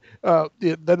 You had the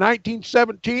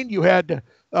 1917. You had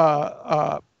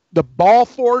the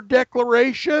Balfour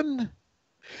Declaration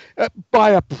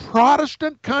by a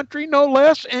Protestant country, no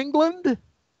less, England.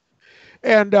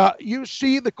 And you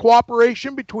see the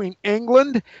cooperation between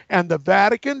England and the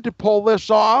Vatican to pull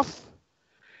this off,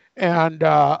 and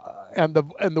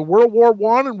the World War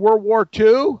I and World War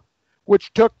II,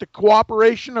 which took the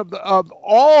cooperation of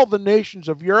all the nations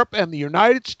of Europe and the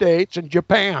United States and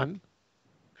Japan,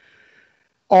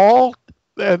 and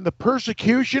the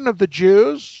persecution of the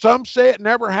Jews. Some say it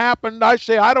never happened. I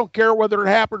say I don't care whether it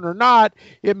happened or not.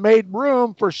 It made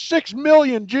room for 6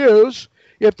 million Jews,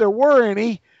 if there were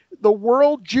any, the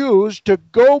world Jews, to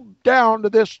go down to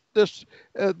this,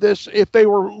 if they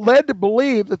were led to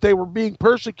believe that they were being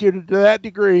persecuted to that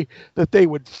degree, that they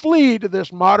would flee to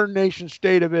this modern nation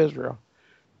state of Israel.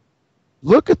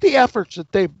 Look at the efforts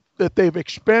that they've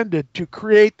expended to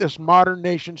create this modern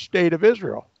nation state of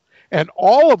Israel. And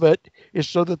all of it is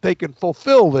so that they can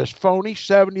fulfill this phony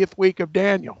 70th week of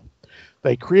Daniel.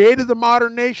 They created the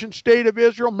modern nation state of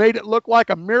Israel, made it look like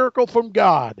a miracle from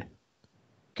God.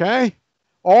 Okay?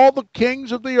 All the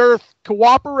kings of the earth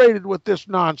cooperated with this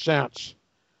nonsense.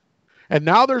 And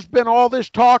now there's been all this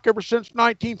talk ever since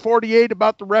 1948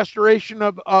 about the restoration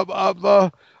of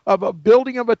a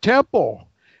building of a temple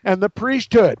and the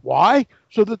priesthood. Why?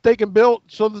 So that they can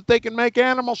make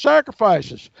animal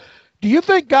sacrifices. Do you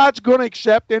think God's going to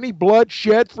accept any blood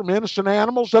shed from innocent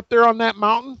animals up there on that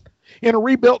mountain in a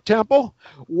rebuilt temple?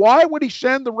 Why would he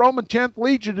send the Roman 10th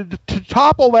Legion to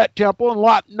topple that temple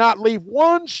and not leave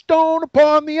one stone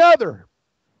upon the other?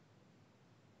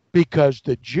 Because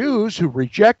the Jews who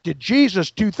rejected Jesus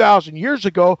 2,000 years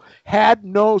ago had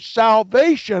no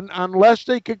salvation unless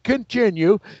they could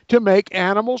continue to make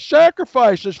animal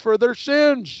sacrifices for their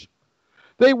sins.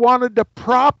 They wanted to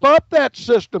prop up that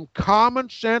system. Common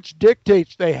sense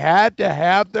dictates they had to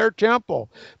have their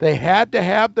temple. They had to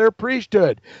have their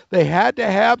priesthood. They had to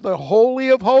have the Holy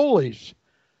of Holies.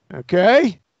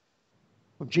 Okay?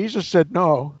 Well, Jesus said,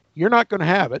 no, you're not going to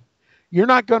have it. You're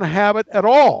not going to have it at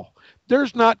all.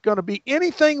 There's not going to be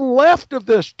anything left of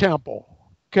this temple.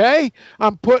 Okay?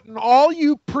 I'm putting all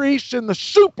you priests in the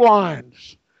soup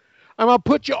lines. I'm going to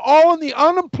put you all in the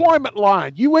unemployment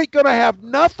line. You ain't going to have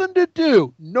nothing to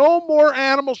do. No more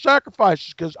animal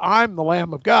sacrifices, because I'm the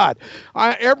Lamb of God.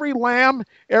 Every lamb,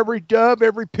 every dove,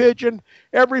 every pigeon,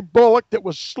 every bullock that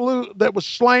was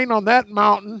slain on that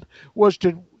mountain was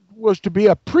to be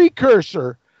a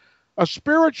precursor, a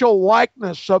spiritual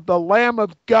likeness of the Lamb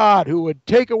of God who would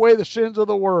take away the sins of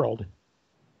the world.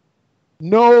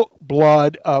 No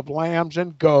blood of lambs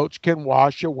and goats can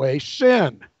wash away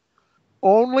sin.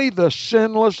 Only the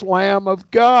sinless Lamb of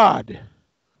God.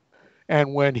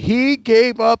 And when he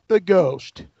gave up the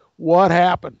ghost, what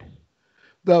happened?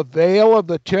 The veil of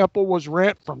the temple was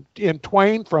rent in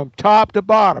twain from top to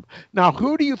bottom. Now,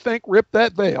 who do you think ripped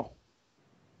that veil?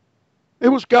 It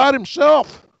was God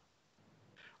himself.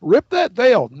 Ripped that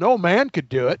veil. No man could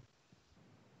do it.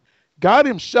 God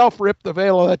himself ripped the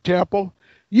veil of that temple.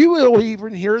 You will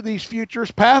even hear these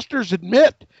futurist pastors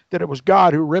admit that it was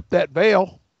God who ripped that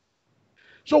veil.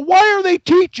 So why are they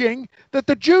teaching that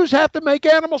the Jews have to make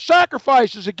animal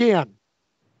sacrifices again?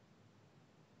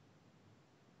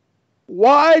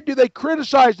 Why do they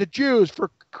criticize the Jews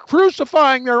for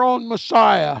crucifying their own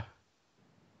Messiah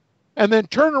and then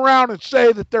turn around and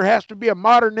say that there has to be a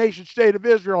modern nation state of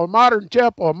Israel, a modern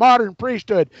temple, a modern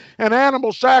priesthood, and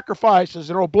animal sacrifices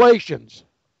and oblations?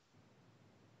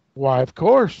 Why, of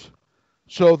course.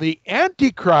 So the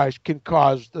Antichrist can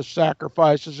cause the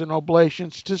sacrifices and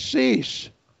oblations to cease.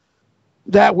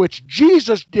 That which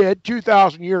Jesus did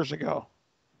 2,000 years ago.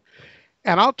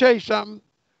 And I'll tell you something,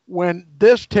 when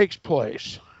this takes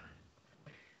place,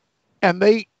 and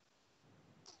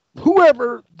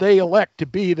whoever they elect to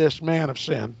be this man of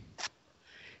sin,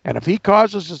 and if he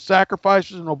causes the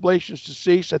sacrifices and oblations to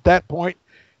cease, at that point,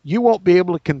 you won't be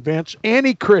able to convince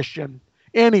any Christian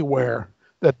anywhere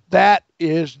that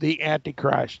is the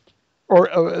Antichrist, or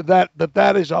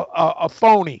that is a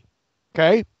phony,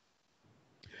 okay?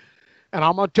 And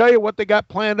I'm going to tell you what they got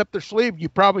planned up their sleeve. You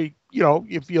probably,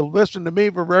 if you listen to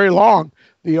me for very long,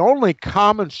 the only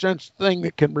common sense thing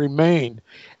that can remain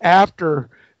after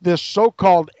this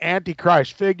so-called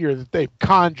Antichrist figure that they've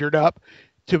conjured up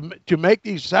to make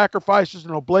these sacrifices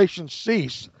and oblations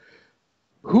cease,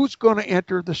 who's going to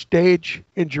enter the stage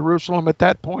in Jerusalem at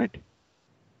that point?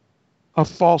 A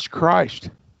false Christ.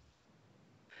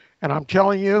 And I'm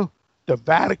telling you, the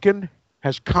Vatican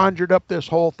has conjured up this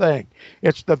whole thing.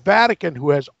 It's the Vatican who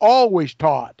has always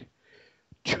taught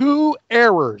two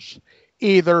errors.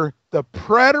 Either the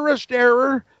preterist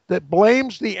error that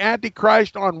blames the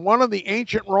Antichrist on one of the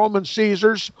ancient Roman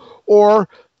Caesars, or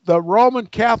the Roman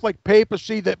Catholic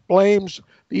papacy that blames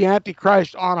the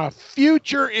Antichrist on a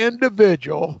future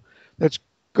individual that's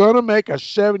going to make a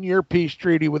 7-year peace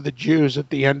treaty with the Jews at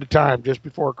the end of time, just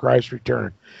before Christ's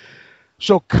return.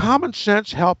 So common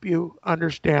sense help you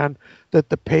understand that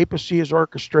the papacy is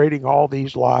orchestrating all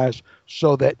these lies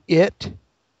so that it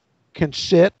can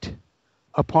sit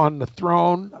upon the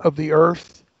throne of the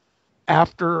earth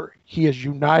after he has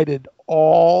united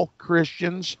all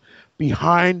Christians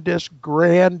behind this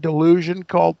grand delusion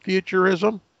called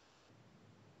futurism.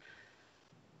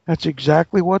 That's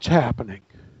exactly what's happening.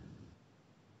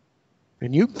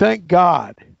 And you thank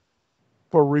God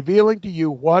for revealing to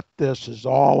you what this is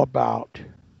all about.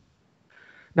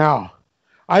 Now,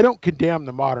 I don't condemn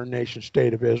the modern nation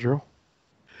state of Israel.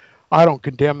 I don't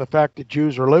condemn the fact that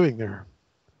Jews are living there.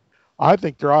 I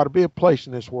think there ought to be a place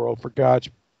in this world for God's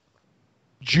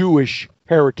Jewish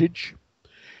heritage.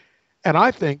 And I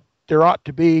think there ought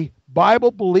to be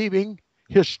Bible-believing,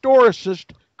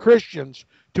 historicist Christians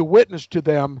to witness to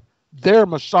them their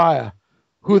Messiah,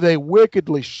 who they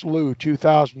wickedly slew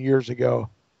 2,000 years ago.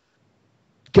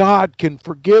 God can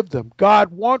forgive them. God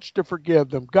wants to forgive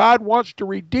them. God wants to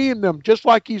redeem them, just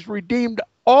like he's redeemed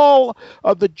all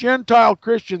of the Gentile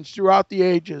Christians throughout the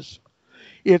ages.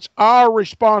 It's our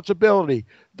responsibility.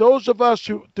 Those of us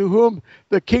to whom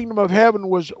the kingdom of heaven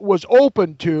was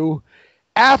open to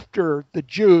after the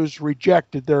Jews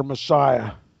rejected their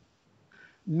Messiah.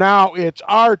 Now it's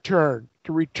our turn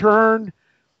to return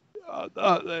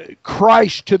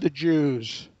Christ to the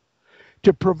Jews,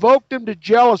 to provoke them to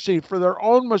jealousy for their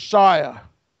own Messiah.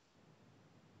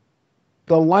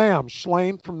 The Lamb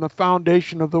slain from the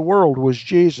foundation of the world was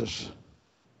Jesus.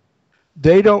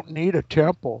 They don't need a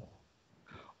temple.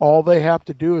 All they have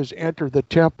to do is enter the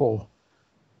temple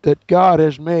that God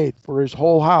has made for his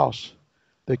whole house,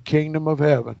 the kingdom of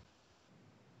heaven.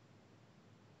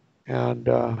 And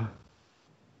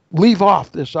leave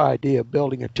off this idea of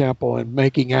building a temple and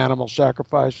making animal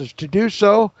sacrifices. To do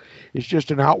so is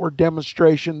just an outward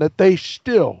demonstration that they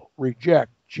still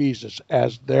reject Jesus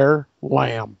as their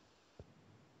lamb.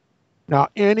 Now,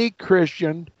 any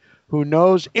Christian who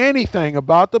knows anything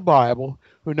about the Bible,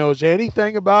 who knows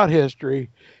anything about history,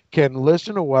 can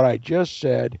listen to what I just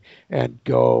said and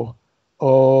go,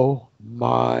 oh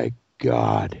my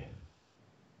God,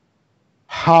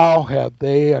 how have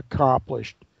they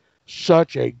accomplished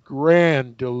such a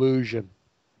grand delusion?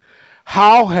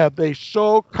 How have they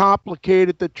so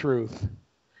complicated the truth?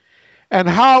 And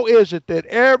how is it that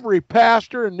every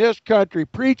pastor in this country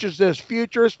preaches this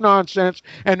futurist nonsense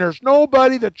and there's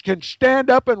nobody that can stand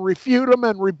up and refute them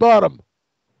and rebut them?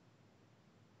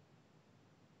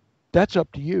 That's up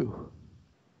to you.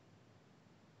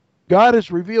 God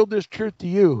has revealed this truth to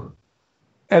you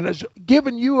and has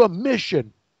given you a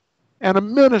mission and a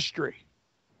ministry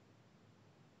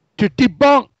to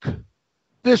debunk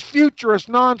this futurist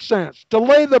nonsense, to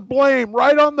lay the blame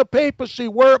right on the papacy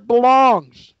where it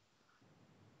belongs,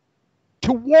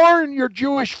 to warn your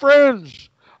Jewish friends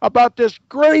about this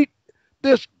great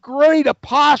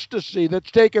apostasy that's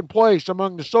taken place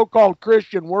among the so-called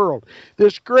Christian world,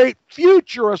 this great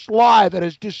futurist lie that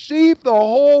has deceived the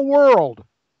whole world.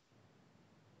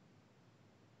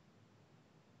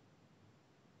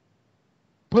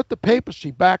 Put the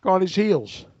papacy back on his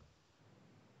heels.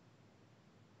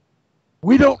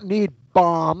 We don't need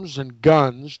bombs and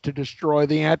guns to destroy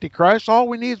the Antichrist. All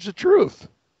we need is the truth.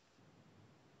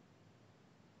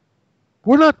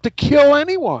 We're not to kill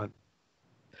anyone.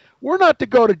 We're not to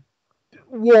go to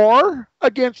war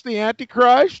against the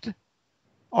Antichrist.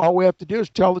 All we have to do is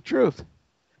tell the truth.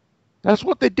 That's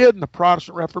what they did in the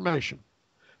Protestant Reformation.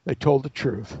 They told the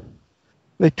truth.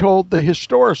 They told the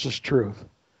historicist truth,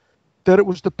 that it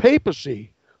was the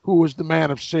papacy who was the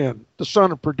man of sin, the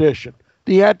son of perdition,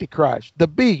 the Antichrist, the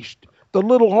beast, the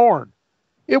little horn.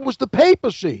 It was the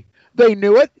papacy. They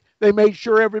knew it. They made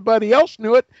sure everybody else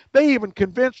knew it. They even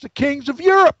convinced the kings of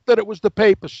Europe that it was the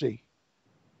papacy.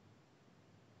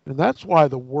 And that's why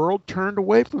the world turned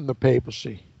away from the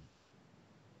papacy.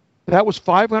 That was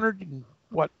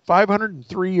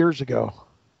 503 years ago.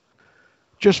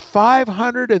 Just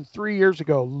 503 years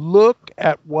ago. Look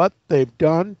at what they've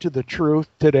done to the truth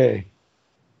today.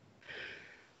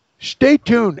 Stay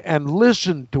tuned and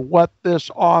listen to what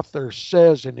this author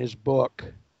says in his book.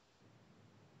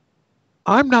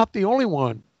 I'm not the only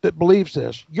one that believes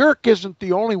this. Yerk isn't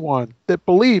the only one that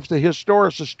believes the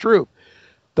historicist truth.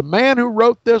 The man who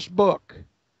wrote this book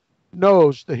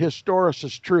knows the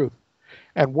historicist truth.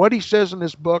 And what he says in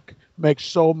this book makes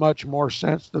so much more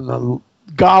sense than the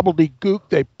gobbledygook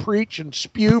they preach and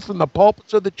spew from the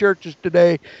pulpits of the churches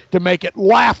today to make it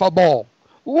laughable.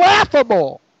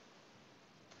 Laughable!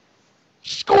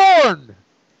 Scorn!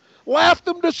 Laugh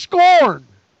them to scorn!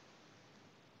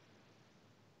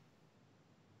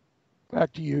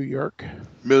 Back to you, Yerk.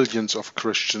 Millions of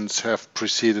Christians have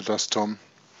preceded us, Tom.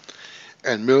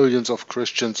 And millions of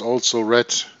Christians also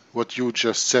read what you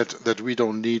just said, that we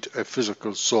don't need a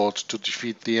physical sword to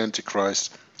defeat the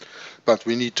Antichrist, but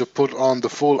we need to put on the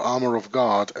full armor of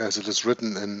God, as it is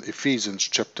written in Ephesians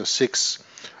chapter 6,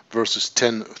 verses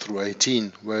 10 through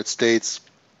 18, where it states,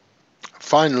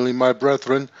 "Finally, my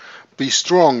brethren, be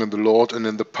strong in the Lord and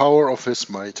in the power of his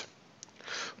might.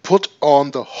 Put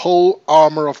on the whole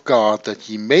armor of God, that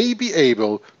ye may be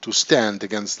able to stand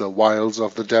against the wiles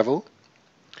of the devil.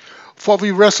 For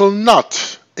we wrestle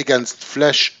not against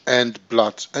flesh and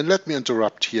blood." And let me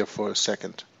interrupt here for a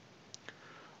second.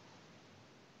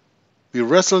 We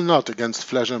wrestle not against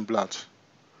flesh and blood.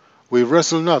 We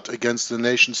wrestle not against the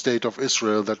nation-state of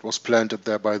Israel that was planted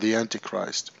there by the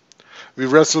Antichrist. We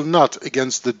wrestle not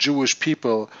against the Jewish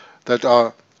people that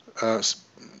are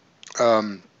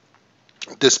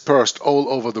dispersed all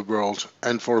over the world,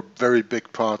 and for a very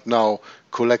big part now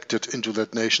collected into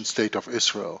that nation-state of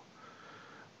Israel.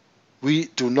 We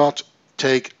do not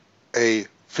take a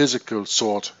physical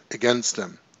sword against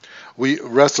them. We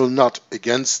wrestle not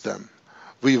against them.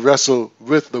 We wrestle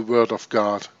with the Word of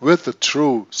God, with the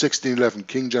true 1611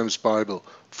 King James Bible,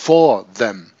 for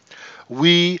them.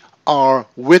 We are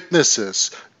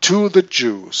witnesses to the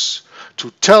Jews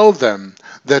to tell them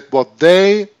that what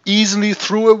they easily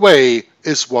threw away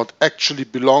is what actually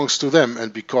belongs to them,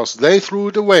 and because they threw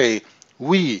it away,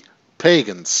 we,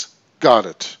 pagans, got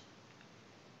it.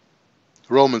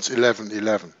 Romans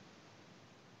 11:11.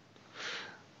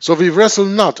 So we wrestle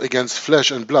not against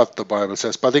flesh and blood, the Bible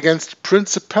says, but against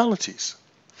principalities,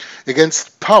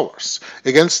 against powers,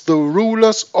 against the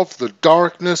rulers of the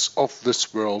darkness of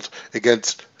this world,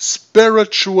 against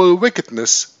spiritual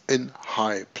wickedness in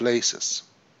high places.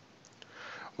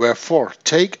 Wherefore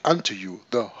take unto you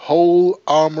the whole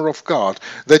armour of God,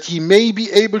 that ye may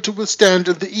be able to withstand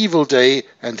in the evil day,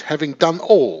 and having done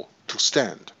all, to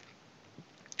stand.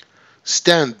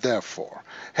 Stand therefore,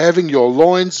 having your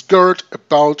loins girt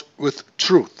about with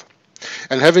truth,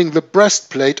 and having the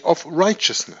breastplate of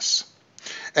righteousness,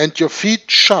 and your feet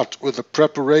shod with the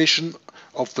preparation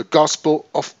of the gospel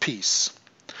of peace.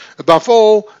 Above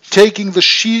all, taking the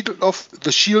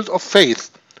shield of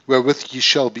faith, wherewith ye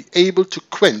shall be able to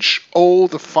quench all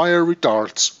the fiery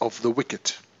darts of the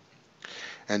wicked.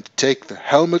 And take the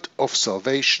helmet of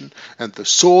salvation, and the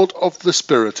sword of the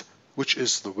Spirit, which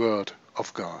is the word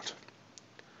of God.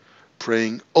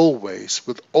 Praying always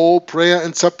with all prayer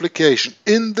and supplication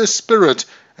in the Spirit,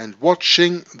 and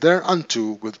watching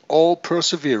thereunto with all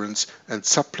perseverance and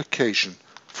supplication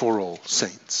for all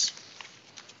saints.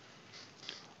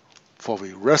 For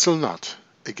we wrestle not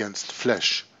against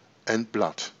flesh and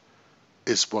blood,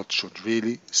 is what should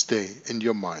really stay in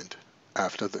your mind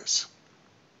after this.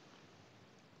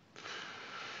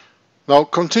 Now,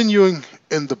 continuing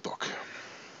in the book.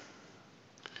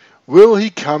 Will he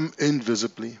come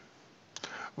invisibly?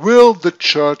 Will the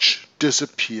church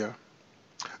disappear?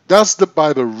 Does the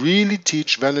Bible really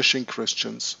teach vanishing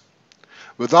Christians?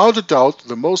 Without a doubt,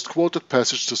 the most quoted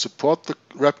passage to support the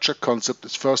rapture concept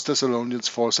is 1 Thessalonians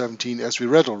 4:17, as we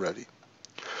read already.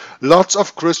 Lots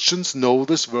of Christians know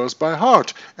this verse by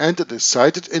heart, and it is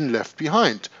cited in Left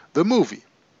Behind, the movie.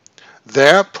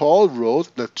 There, Paul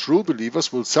wrote that true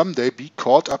believers will someday be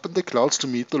caught up in the clouds to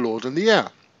meet the Lord in the air.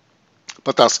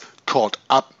 But does caught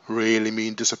up really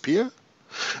mean disappear?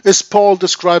 Is Paul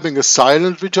describing a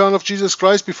silent return of Jesus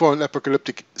Christ before an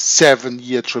apocalyptic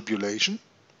 7-year tribulation?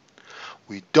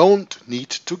 We don't need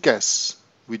to guess.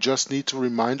 We just need to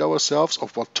remind ourselves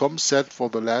of what Tom said for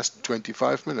the last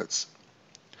 25 minutes.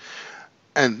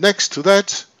 And next to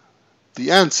that,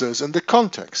 the answer is in the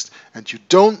context, and you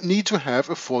don't need to have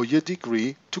a 4-year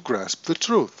degree to grasp the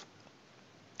truth.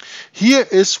 Here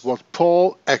is what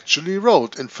Paul actually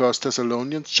wrote in 1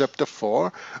 Thessalonians chapter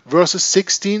 4, verses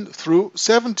 16 through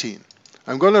 17.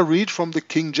 I'm going to read from the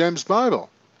King James Bible.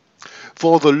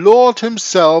 For the Lord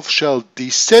himself shall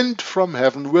descend from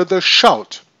heaven with a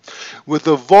shout, with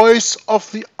the voice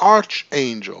of the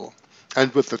archangel,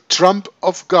 and with the trump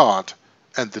of God,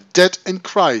 and the dead in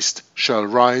Christ shall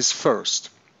rise first.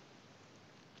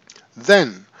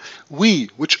 Then we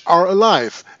which are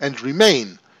alive and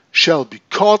remain shall be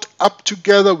caught up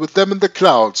together with them in the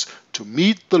clouds to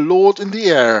meet the Lord in the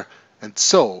air, and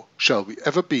so shall we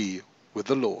ever be with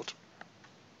the Lord.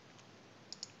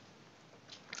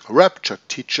 Rapture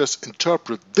teachers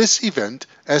interpret this event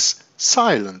as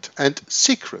silent and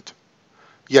secret.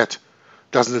 Yet,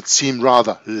 doesn't it seem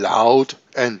rather loud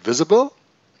and visible?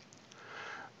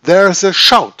 There's a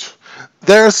shout,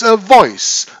 there's a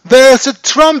voice, there's a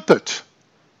trumpet.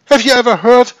 Have you ever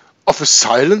heard of a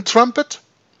silent trumpet?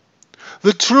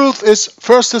 The truth is,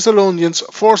 1 Thessalonians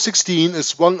 4:16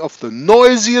 is one of the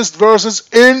noisiest verses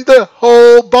in the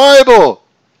whole Bible.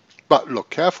 But look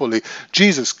carefully.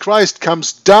 Jesus Christ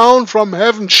comes down from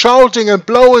heaven shouting and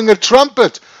blowing a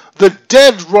trumpet. The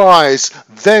dead rise.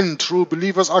 Then true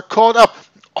believers are caught up.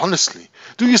 Honestly,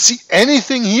 do you see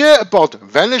anything here about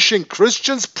vanishing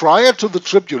Christians prior to the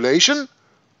tribulation?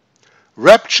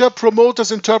 Rapture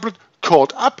promoters interpret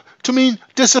caught up to mean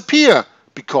disappear,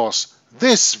 because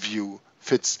this view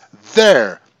fits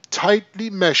their tightly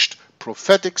meshed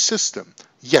prophetic system.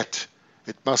 Yet,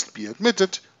 it must be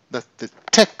admitted that the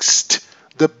text,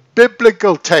 the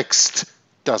biblical text,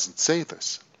 doesn't say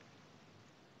this.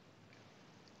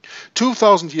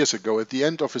 2,000 years ago, at the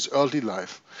end of his earthly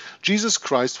life, Jesus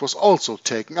Christ was also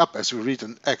taken up, as we read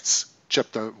in Acts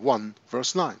chapter 1,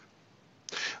 verse 9.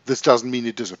 This doesn't mean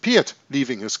he disappeared,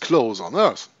 leaving his clothes on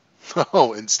earth.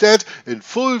 No, instead, in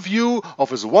full view of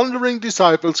his wandering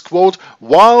disciples, quote,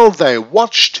 while they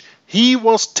watched, he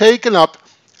was taken up,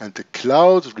 and the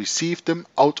cloud received him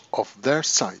out of their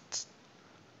sight.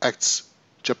 Acts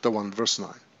chapter 1, verse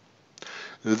 9.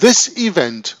 This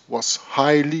event was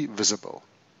highly visible.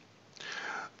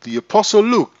 The Apostle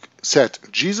Luke said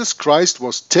Jesus Christ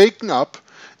was taken up,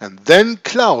 and then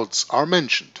clouds are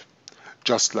mentioned,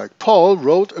 just like Paul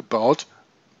wrote about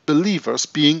believers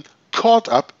being caught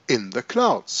up in the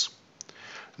clouds.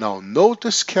 Now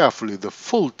notice carefully the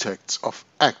full text of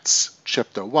Acts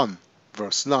chapter 1,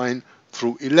 verse 9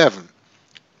 through 11.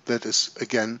 That is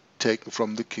again taken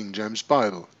from the King James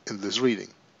Bible in this reading.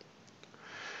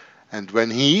 And when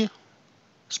he,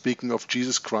 speaking of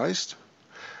Jesus Christ,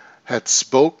 had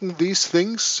spoken these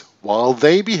things, while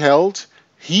they beheld,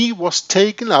 he was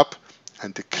taken up,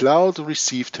 and the cloud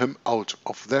received him out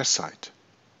of their sight.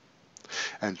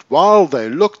 And while they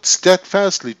looked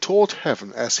steadfastly toward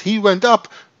heaven as he went up,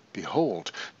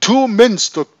 behold, 2 men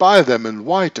stood by them in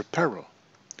white apparel,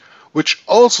 which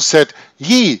also said,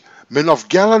 Ye, men of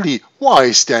Galilee,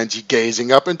 why stand ye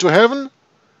gazing up into heaven?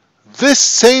 This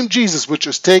same Jesus which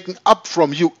is taken up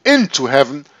from you into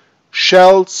heaven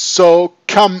shall so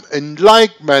come in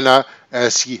like manner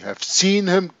as ye have seen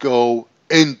him go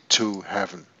into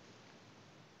heaven.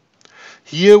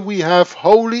 Here we have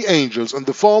holy angels in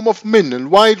the form of men in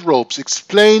white robes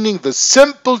explaining the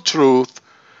simple truth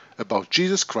about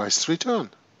Jesus Christ's return.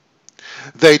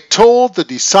 They told the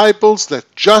disciples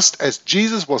that just as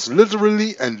Jesus was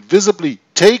literally and visibly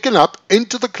taken up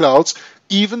into the clouds,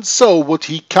 even so would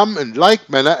he come in like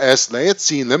manner as they had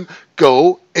seen him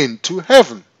go into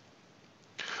heaven.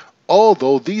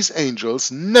 Although these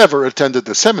angels never attended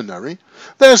the seminary,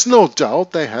 there is no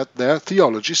doubt they had their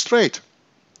theology straight.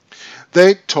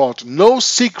 They taught no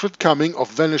secret coming of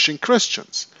vanishing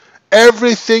Christians.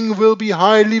 Everything will be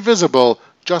highly visible,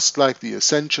 just like the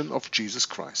ascension of Jesus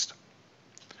Christ.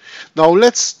 Now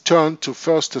let's turn to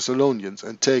 1 Thessalonians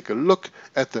and take a look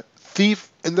at the thief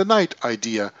in the night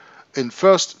idea in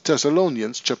 1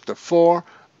 Thessalonians chapter 4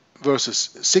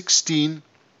 verses 16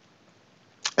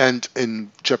 and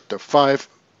in chapter 5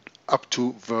 up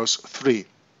to verse 3.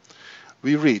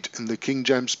 We read in the King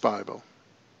James Bible,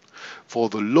 For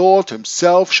the Lord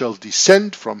himself shall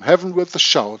descend from heaven with a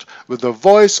shout, with the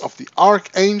voice of the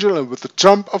archangel and with the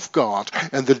trump of God,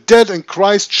 and the dead in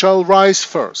Christ shall rise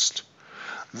first.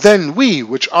 Then we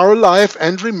which are alive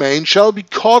and remain shall be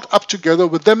caught up together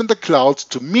with them in the clouds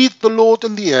to meet the Lord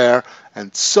in the air,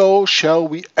 and so shall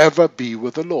we ever be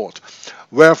with the Lord.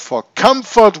 Wherefore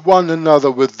comfort one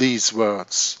another with these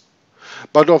words.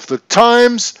 But of the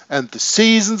times and the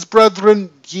seasons,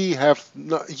 brethren, ye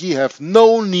have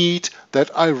no need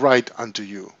that I write unto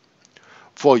you.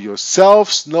 For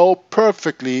yourselves know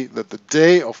perfectly that the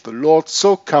day of the Lord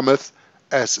so cometh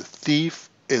as a thief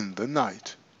in the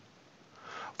night.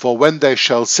 For when they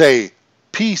shall say,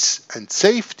 Peace and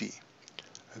safety,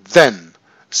 then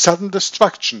sudden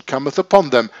destruction cometh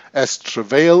upon them, as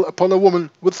travail upon a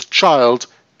woman with child,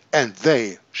 and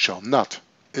they shall not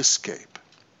escape.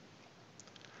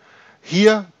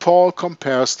 Here Paul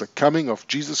compares the coming of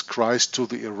Jesus Christ to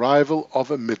the arrival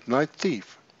of a midnight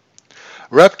thief.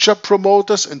 Rapture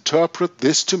promoters interpret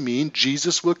this to mean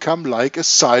Jesus will come like a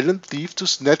silent thief to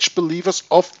snatch believers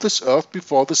off this earth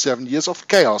before the 7 years of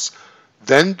chaos.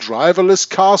 Then driverless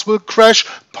cars will crash,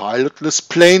 pilotless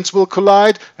planes will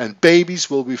collide, and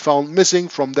babies will be found missing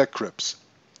from their cribs.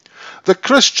 The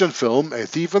Christian film A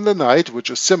Thief in the Night, which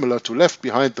is similar to Left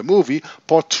Behind the movie,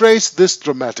 portrays this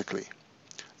dramatically.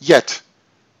 Yet,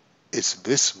 is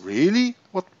this really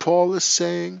what Paul is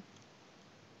saying?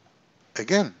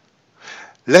 Again,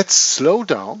 let's slow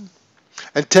down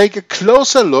and take a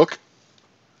closer look,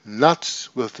 not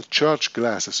with the church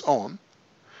glasses on,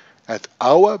 at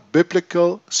our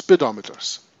biblical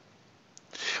speedometers.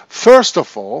 First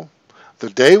of all, the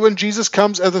day when Jesus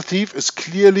comes as a thief is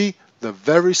clearly the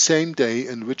very same day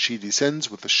in which he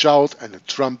descends with a shout and a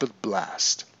trumpet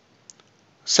blast.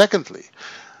 Secondly,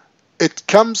 it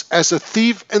comes as a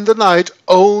thief in the night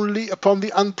only upon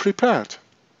the unprepared.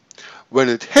 When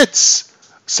it hits,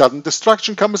 sudden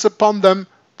destruction comes upon them,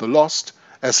 the lost,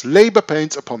 as labor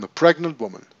pains upon a pregnant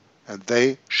woman, and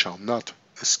they shall not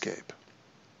escape.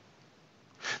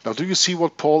 Now, do you see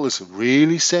what Paul is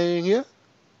really saying here?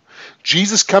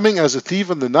 Jesus coming as a thief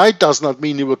in the night does not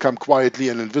mean he will come quietly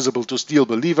and invisible to steal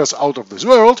believers out of this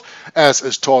world, as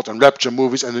is taught in rapture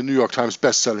movies and the New York Times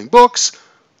best-selling books.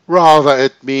 Rather,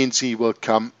 it means he will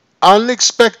come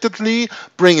unexpectedly,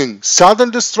 bringing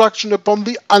sudden destruction upon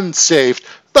the unsaved.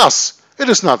 Thus, it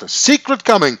is not a secret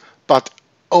coming, but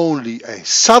only a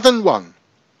sudden one.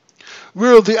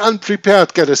 Will the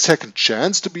unprepared get a second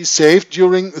chance to be saved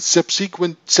during a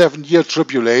subsequent 7-year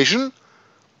tribulation?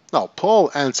 Now,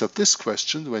 Paul answered this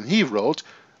question when he wrote,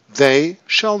 They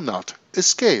shall not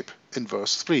escape, in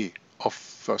verse 3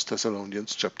 of 1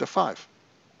 Thessalonians chapter 5.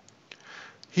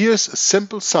 Here's a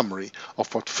simple summary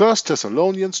of what 1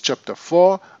 Thessalonians chapter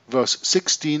 4 verse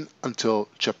 16 until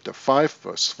chapter 5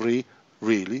 verse 3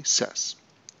 really says.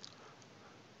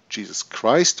 Jesus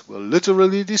Christ will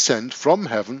literally descend from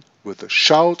heaven with a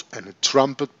shout and a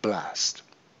trumpet blast.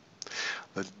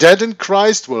 The dead in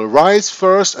Christ will rise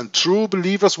first, and true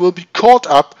believers will be caught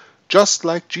up, just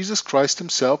like Jesus Christ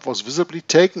himself was visibly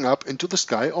taken up into the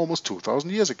sky almost 2,000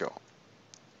 years ago.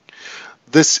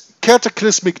 This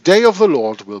cataclysmic day of the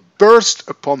Lord will burst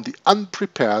upon the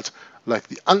unprepared like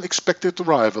the unexpected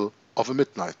arrival of a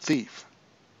midnight thief.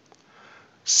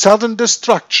 Sudden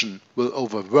destruction will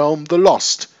overwhelm the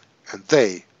lost, and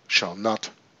they shall not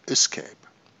escape.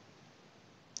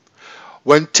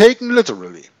 When taken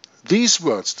literally, these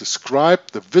words describe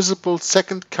the visible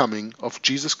second coming of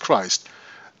Jesus Christ.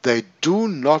 They do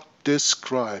not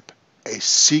describe a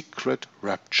secret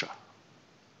rapture.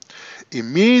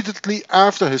 Immediately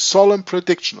after his solemn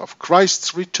prediction of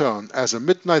Christ's return as a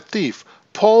midnight thief,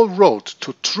 Paul wrote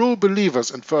to true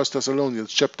believers in 1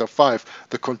 Thessalonians chapter 5,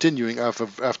 the continuing after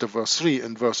verse 3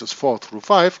 in verses 4 through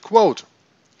 5, quote,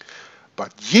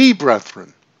 "But ye,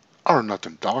 brethren, are not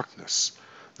in darkness,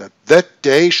 that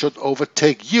day should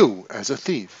overtake you as a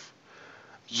thief.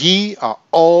 Ye are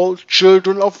all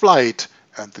children of light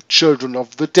and the children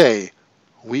of the day.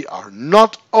 We are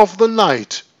not of the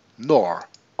night, nor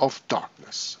of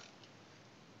darkness."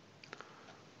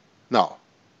 Now,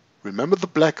 remember the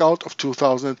blackout of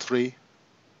 2003?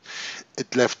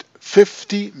 It left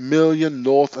 50 million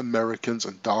North Americans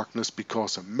in darkness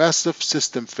because a massive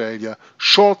system failure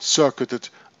short-circuited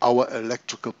our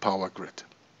electrical power grid.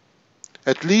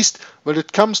 At least when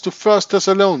it comes to 1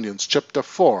 Thessalonians chapter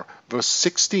 4 verse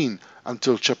 16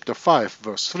 until chapter 5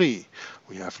 verse 3,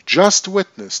 we have just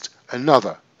witnessed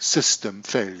another system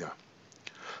failure.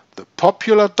 The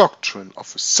popular doctrine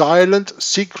of a silent,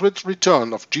 secret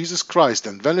return of Jesus Christ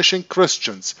and vanishing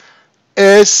Christians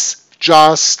is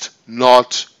just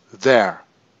not there.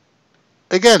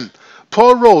 Again,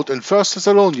 Paul wrote in 1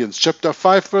 Thessalonians chapter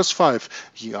 5 verse 5,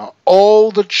 "Ye are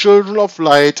all the children of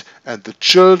light and the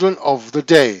children of the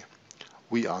day.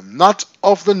 We are not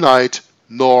of the night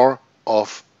nor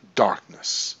of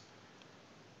darkness."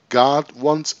 God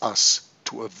wants us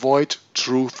to avoid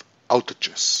truth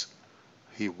outages.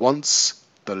 He wants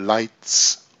the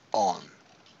lights on.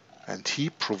 And He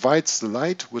provides the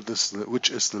light, which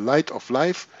is the light of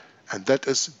life, and that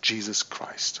is Jesus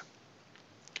Christ.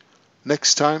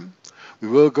 Next time, we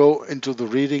will go into the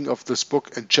reading of this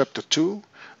book in chapter 2,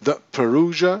 The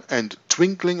Perusia and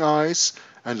Twinkling Eyes,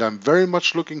 and I'm very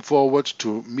much looking forward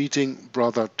to meeting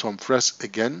Brother Tom Fress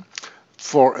again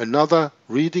for another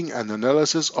reading and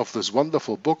analysis of this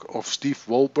wonderful book of Steve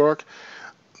Wohlberg,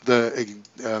 the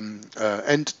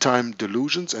Endtime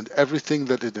Delusions and everything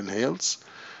that it entails.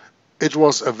 It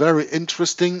was a very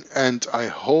interesting and I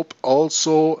hope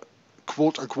also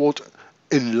quote-unquote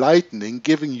enlightening,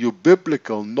 giving you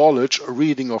biblical knowledge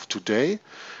reading of today.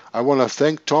 I want to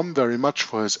thank Tom very much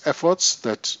for his efforts,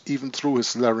 that even through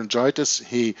his laryngitis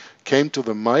he came to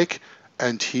the mic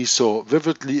and he so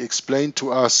vividly explained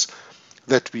to us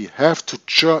that we have to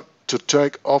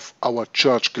take off our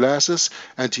church glasses,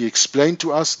 and he explained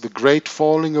to us the great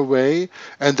falling away,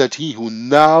 and that he who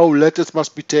now letteth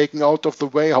must be taken out of the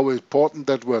way, how important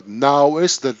that word now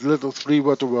is, that little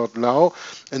three-word word now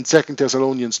in 2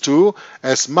 Thessalonians 2,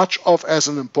 as much of as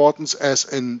an importance as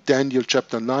in Daniel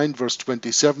chapter 9 verse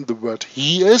 27 the word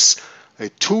he is, a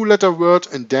two-letter word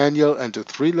in Daniel and a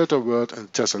three-letter word in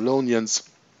Thessalonians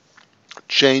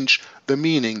change the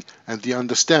meaning and the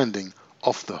understanding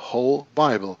of the whole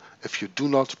Bible if you do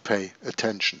not pay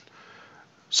attention.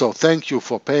 So thank you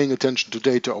for paying attention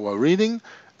today to our reading,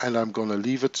 and I'm going to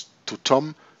leave it to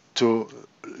Tom to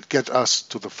get us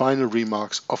to the final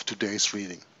remarks of today's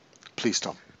reading. Please,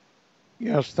 Tom.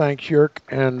 Yes, thanks, Jörg.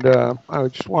 And I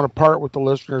just want to part with the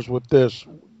listeners with this.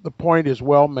 The point is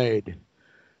well made,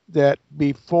 that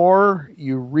before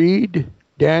you read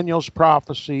Daniel's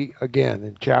prophecy again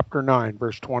in chapter 9,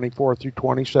 verse 24 through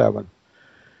 27,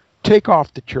 take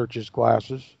off the church's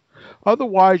glasses.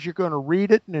 Otherwise, you're going to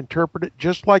read it and interpret it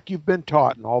just like you've been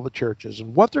taught in all the churches.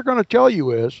 And what they're going to tell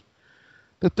you is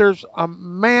that there's a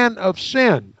man of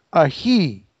sin, a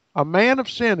man of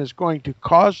sin is going to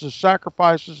cause the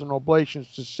sacrifices and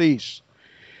oblations to cease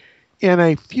in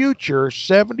a future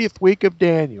 70th week of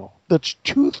Daniel that's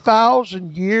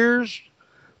 2,000 years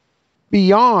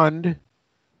beyond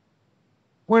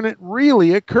when it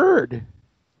really occurred.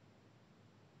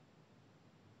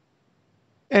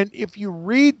 And if you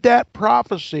read that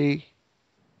prophecy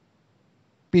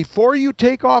before you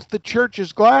take off the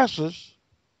church's glasses,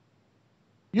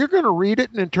 you're going to read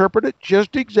it and interpret it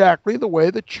just exactly the way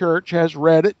the church has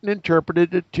read it and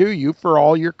interpreted it to you for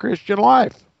all your Christian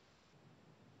life.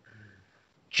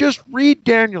 Just read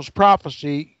Daniel's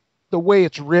prophecy the way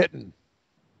it's written,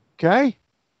 okay?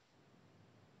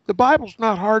 The Bible's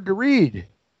not hard to read.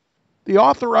 The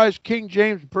authorized King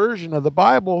James Version of the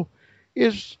Bible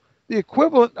is the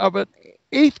equivalent of an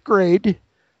 8th grade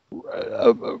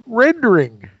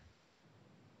rendering.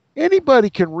 Anybody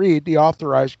can read the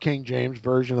authorized King James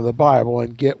Version of the Bible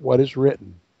and get what is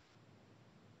written.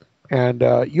 And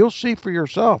you'll see for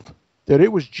yourself that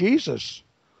it was Jesus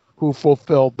who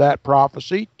fulfilled that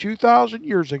prophecy 2,000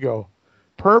 years ago,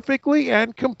 perfectly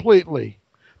and completely.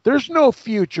 There's no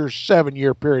future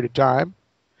 7-year period of time.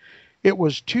 It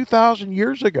was 2,000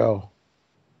 years ago.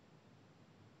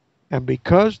 And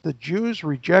because the Jews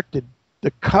rejected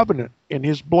the covenant in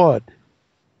his blood,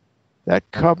 that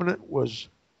covenant was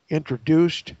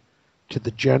introduced to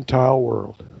the Gentile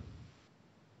world.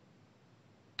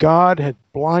 God had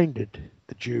blinded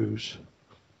the Jews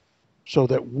so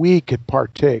that we could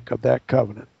partake of that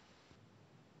covenant.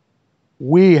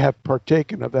 We have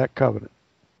partaken of that covenant.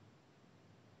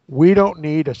 We don't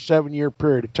need a 7-year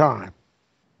period of time.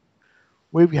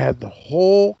 We've had the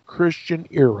whole Christian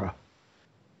era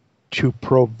to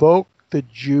provoke the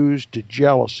Jews to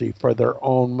jealousy for their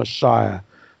own Messiah,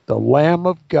 the Lamb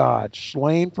of God,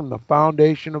 slain from the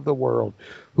foundation of the world,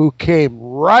 who came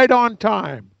right on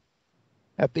time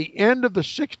at the end of the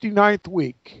 69th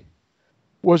week,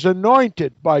 was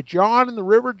anointed by John in the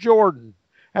River Jordan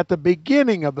at the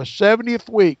beginning of the 70th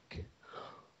week,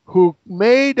 who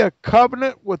made a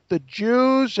covenant with the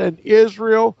Jews and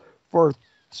Israel for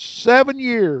 7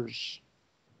 years.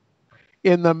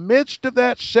 In the midst of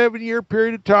that 7-year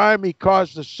period of time, he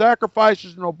caused the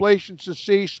sacrifices and oblations to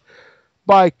cease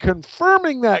by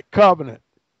confirming that covenant,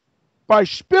 by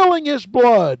spilling his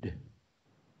blood,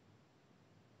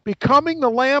 becoming the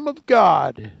Lamb of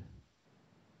God,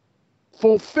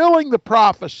 fulfilling the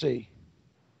prophecy.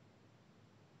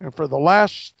 And for the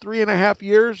last 3.5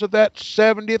 years of that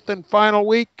 70th and final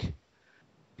week,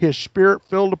 his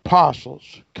Spirit-filled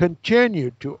apostles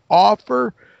continued to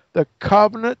offer the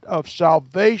covenant of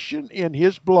salvation in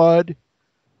his blood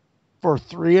for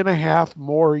 3.5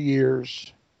 more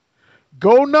years.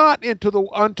 Go not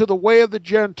unto the way of the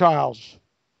Gentiles.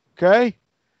 Okay?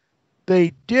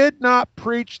 They did not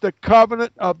preach the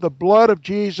covenant of the blood of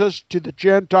Jesus to the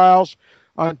Gentiles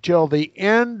until the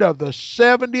end of the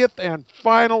 70th and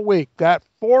final week. That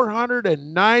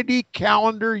 490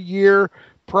 calendar year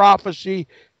prophecy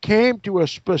came to a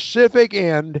specific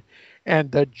end,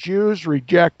 and the Jews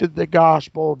rejected the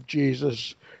gospel of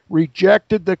Jesus,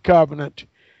 rejected the covenant,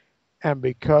 and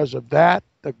because of that,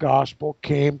 the gospel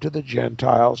came to the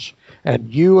Gentiles,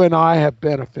 and you and I have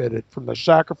benefited from the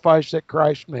sacrifice that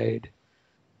Christ made.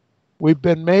 We've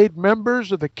been made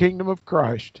members of the kingdom of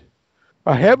Christ,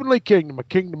 a heavenly kingdom, a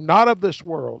kingdom not of this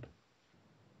world.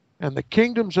 And the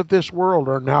kingdoms of this world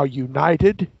are now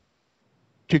united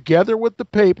together with the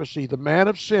papacy, the man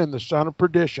of sin, the son of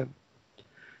perdition,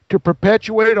 to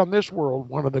perpetuate on this world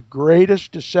one of the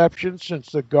greatest deceptions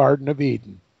since the Garden of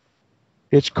Eden.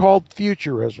 It's called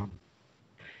futurism.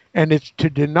 And it's to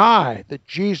deny that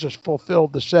Jesus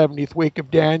fulfilled the 70th week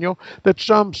of Daniel, that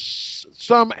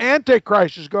some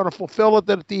antichrist is going to fulfill it,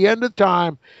 that at the end of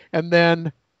time, and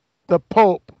then the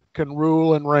Pope can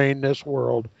rule and reign this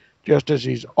world, just as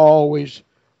he's always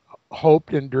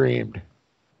hoped and dreamed.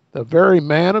 The very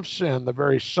man of sin, the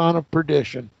very son of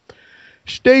perdition.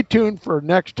 Stay tuned for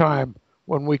next time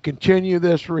when we continue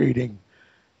this reading.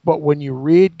 But when you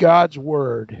read God's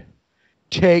word,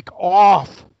 take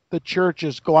off the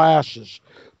church's glasses.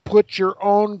 Put your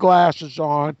own glasses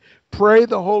on. Pray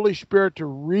the Holy Spirit to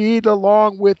read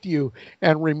along with you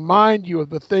and remind you of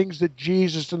the things that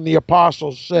Jesus and the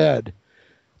apostles said.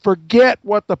 Forget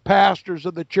what the pastors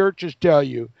of the churches tell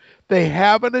you. They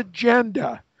have an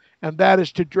agenda, and that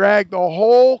is to drag the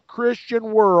whole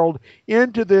Christian world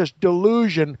into this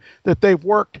delusion that they've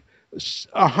worked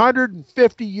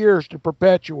 150 years to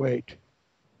perpetuate.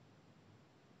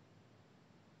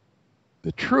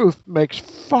 The truth makes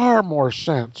far more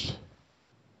sense.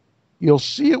 You'll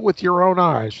see it with your own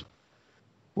eyes.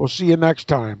 We'll see you next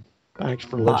time. Thanks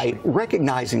for listening. By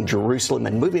recognizing Jerusalem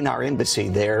and moving our embassy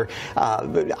there,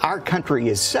 our country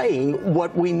is saying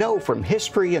what we know from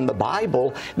history and the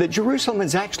Bible, that Jerusalem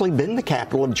has actually been the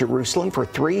capital of Jerusalem for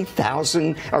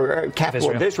 3,000, or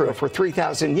capital of Israel for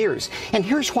 3,000 years. And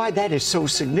here's why that is so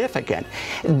significant.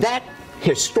 That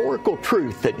historical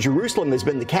truth that Jerusalem has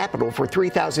been the capital for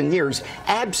 3,000 years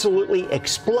absolutely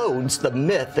explodes the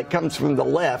myth that comes from the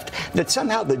left that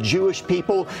somehow the Jewish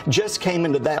people just came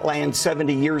into that land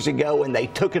 70 years ago and they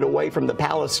took it away from the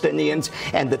Palestinians,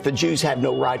 and that the Jews have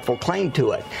no rightful claim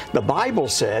to it. The Bible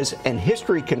says, and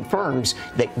history confirms,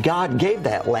 that God gave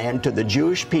that land to the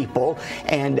Jewish people,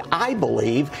 and I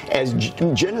believe, as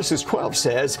Genesis 12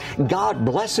 says, God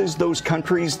blesses those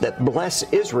countries that bless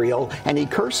Israel, and he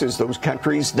curses those countries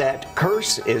that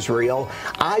curse Israel.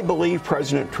 I believe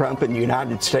President Trump and the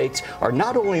United States are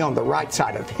not only on the right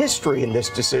side of history in this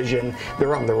decision,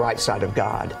 they're on the right side of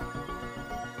God.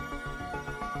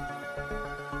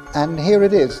 And here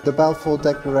it is, the Balfour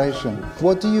Declaration.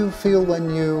 What do you feel when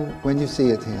you see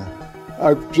it here?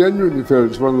 I genuinely feel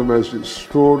it's one of the most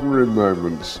extraordinary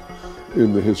moments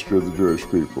in the history of the Jewish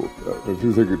people. If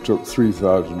you think it took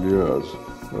 3,000 years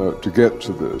to get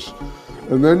to this,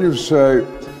 and then you say,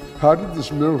 how did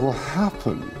this miracle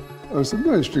happen? It's the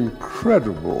most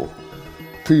incredible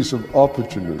piece of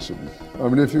opportunism. I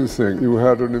mean, if you think you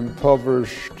had an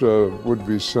impoverished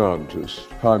would-be scientist,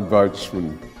 Chaim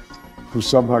Weizmann, who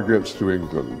somehow gets to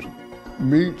England,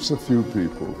 meets a few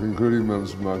people, including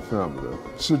members of my family,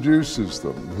 seduces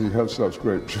them. He has such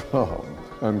great charm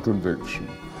and conviction.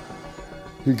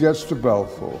 He gets to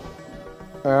Balfour,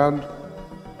 and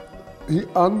he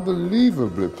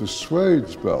unbelievably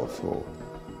persuades Balfour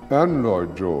and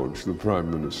Lloyd George, the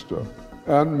Prime Minister,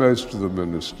 and most of the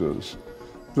ministers,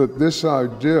 that this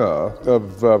idea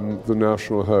of the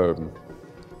national home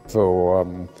for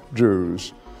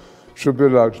Jews should be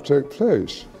allowed to take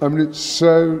place. I mean, it's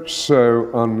so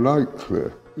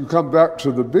unlikely. You come back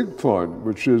to the big point,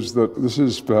 which is that this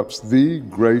is perhaps the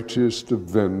greatest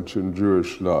event in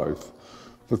Jewish life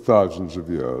for thousands of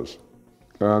years.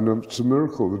 And it's a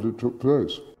miracle that it took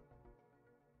place.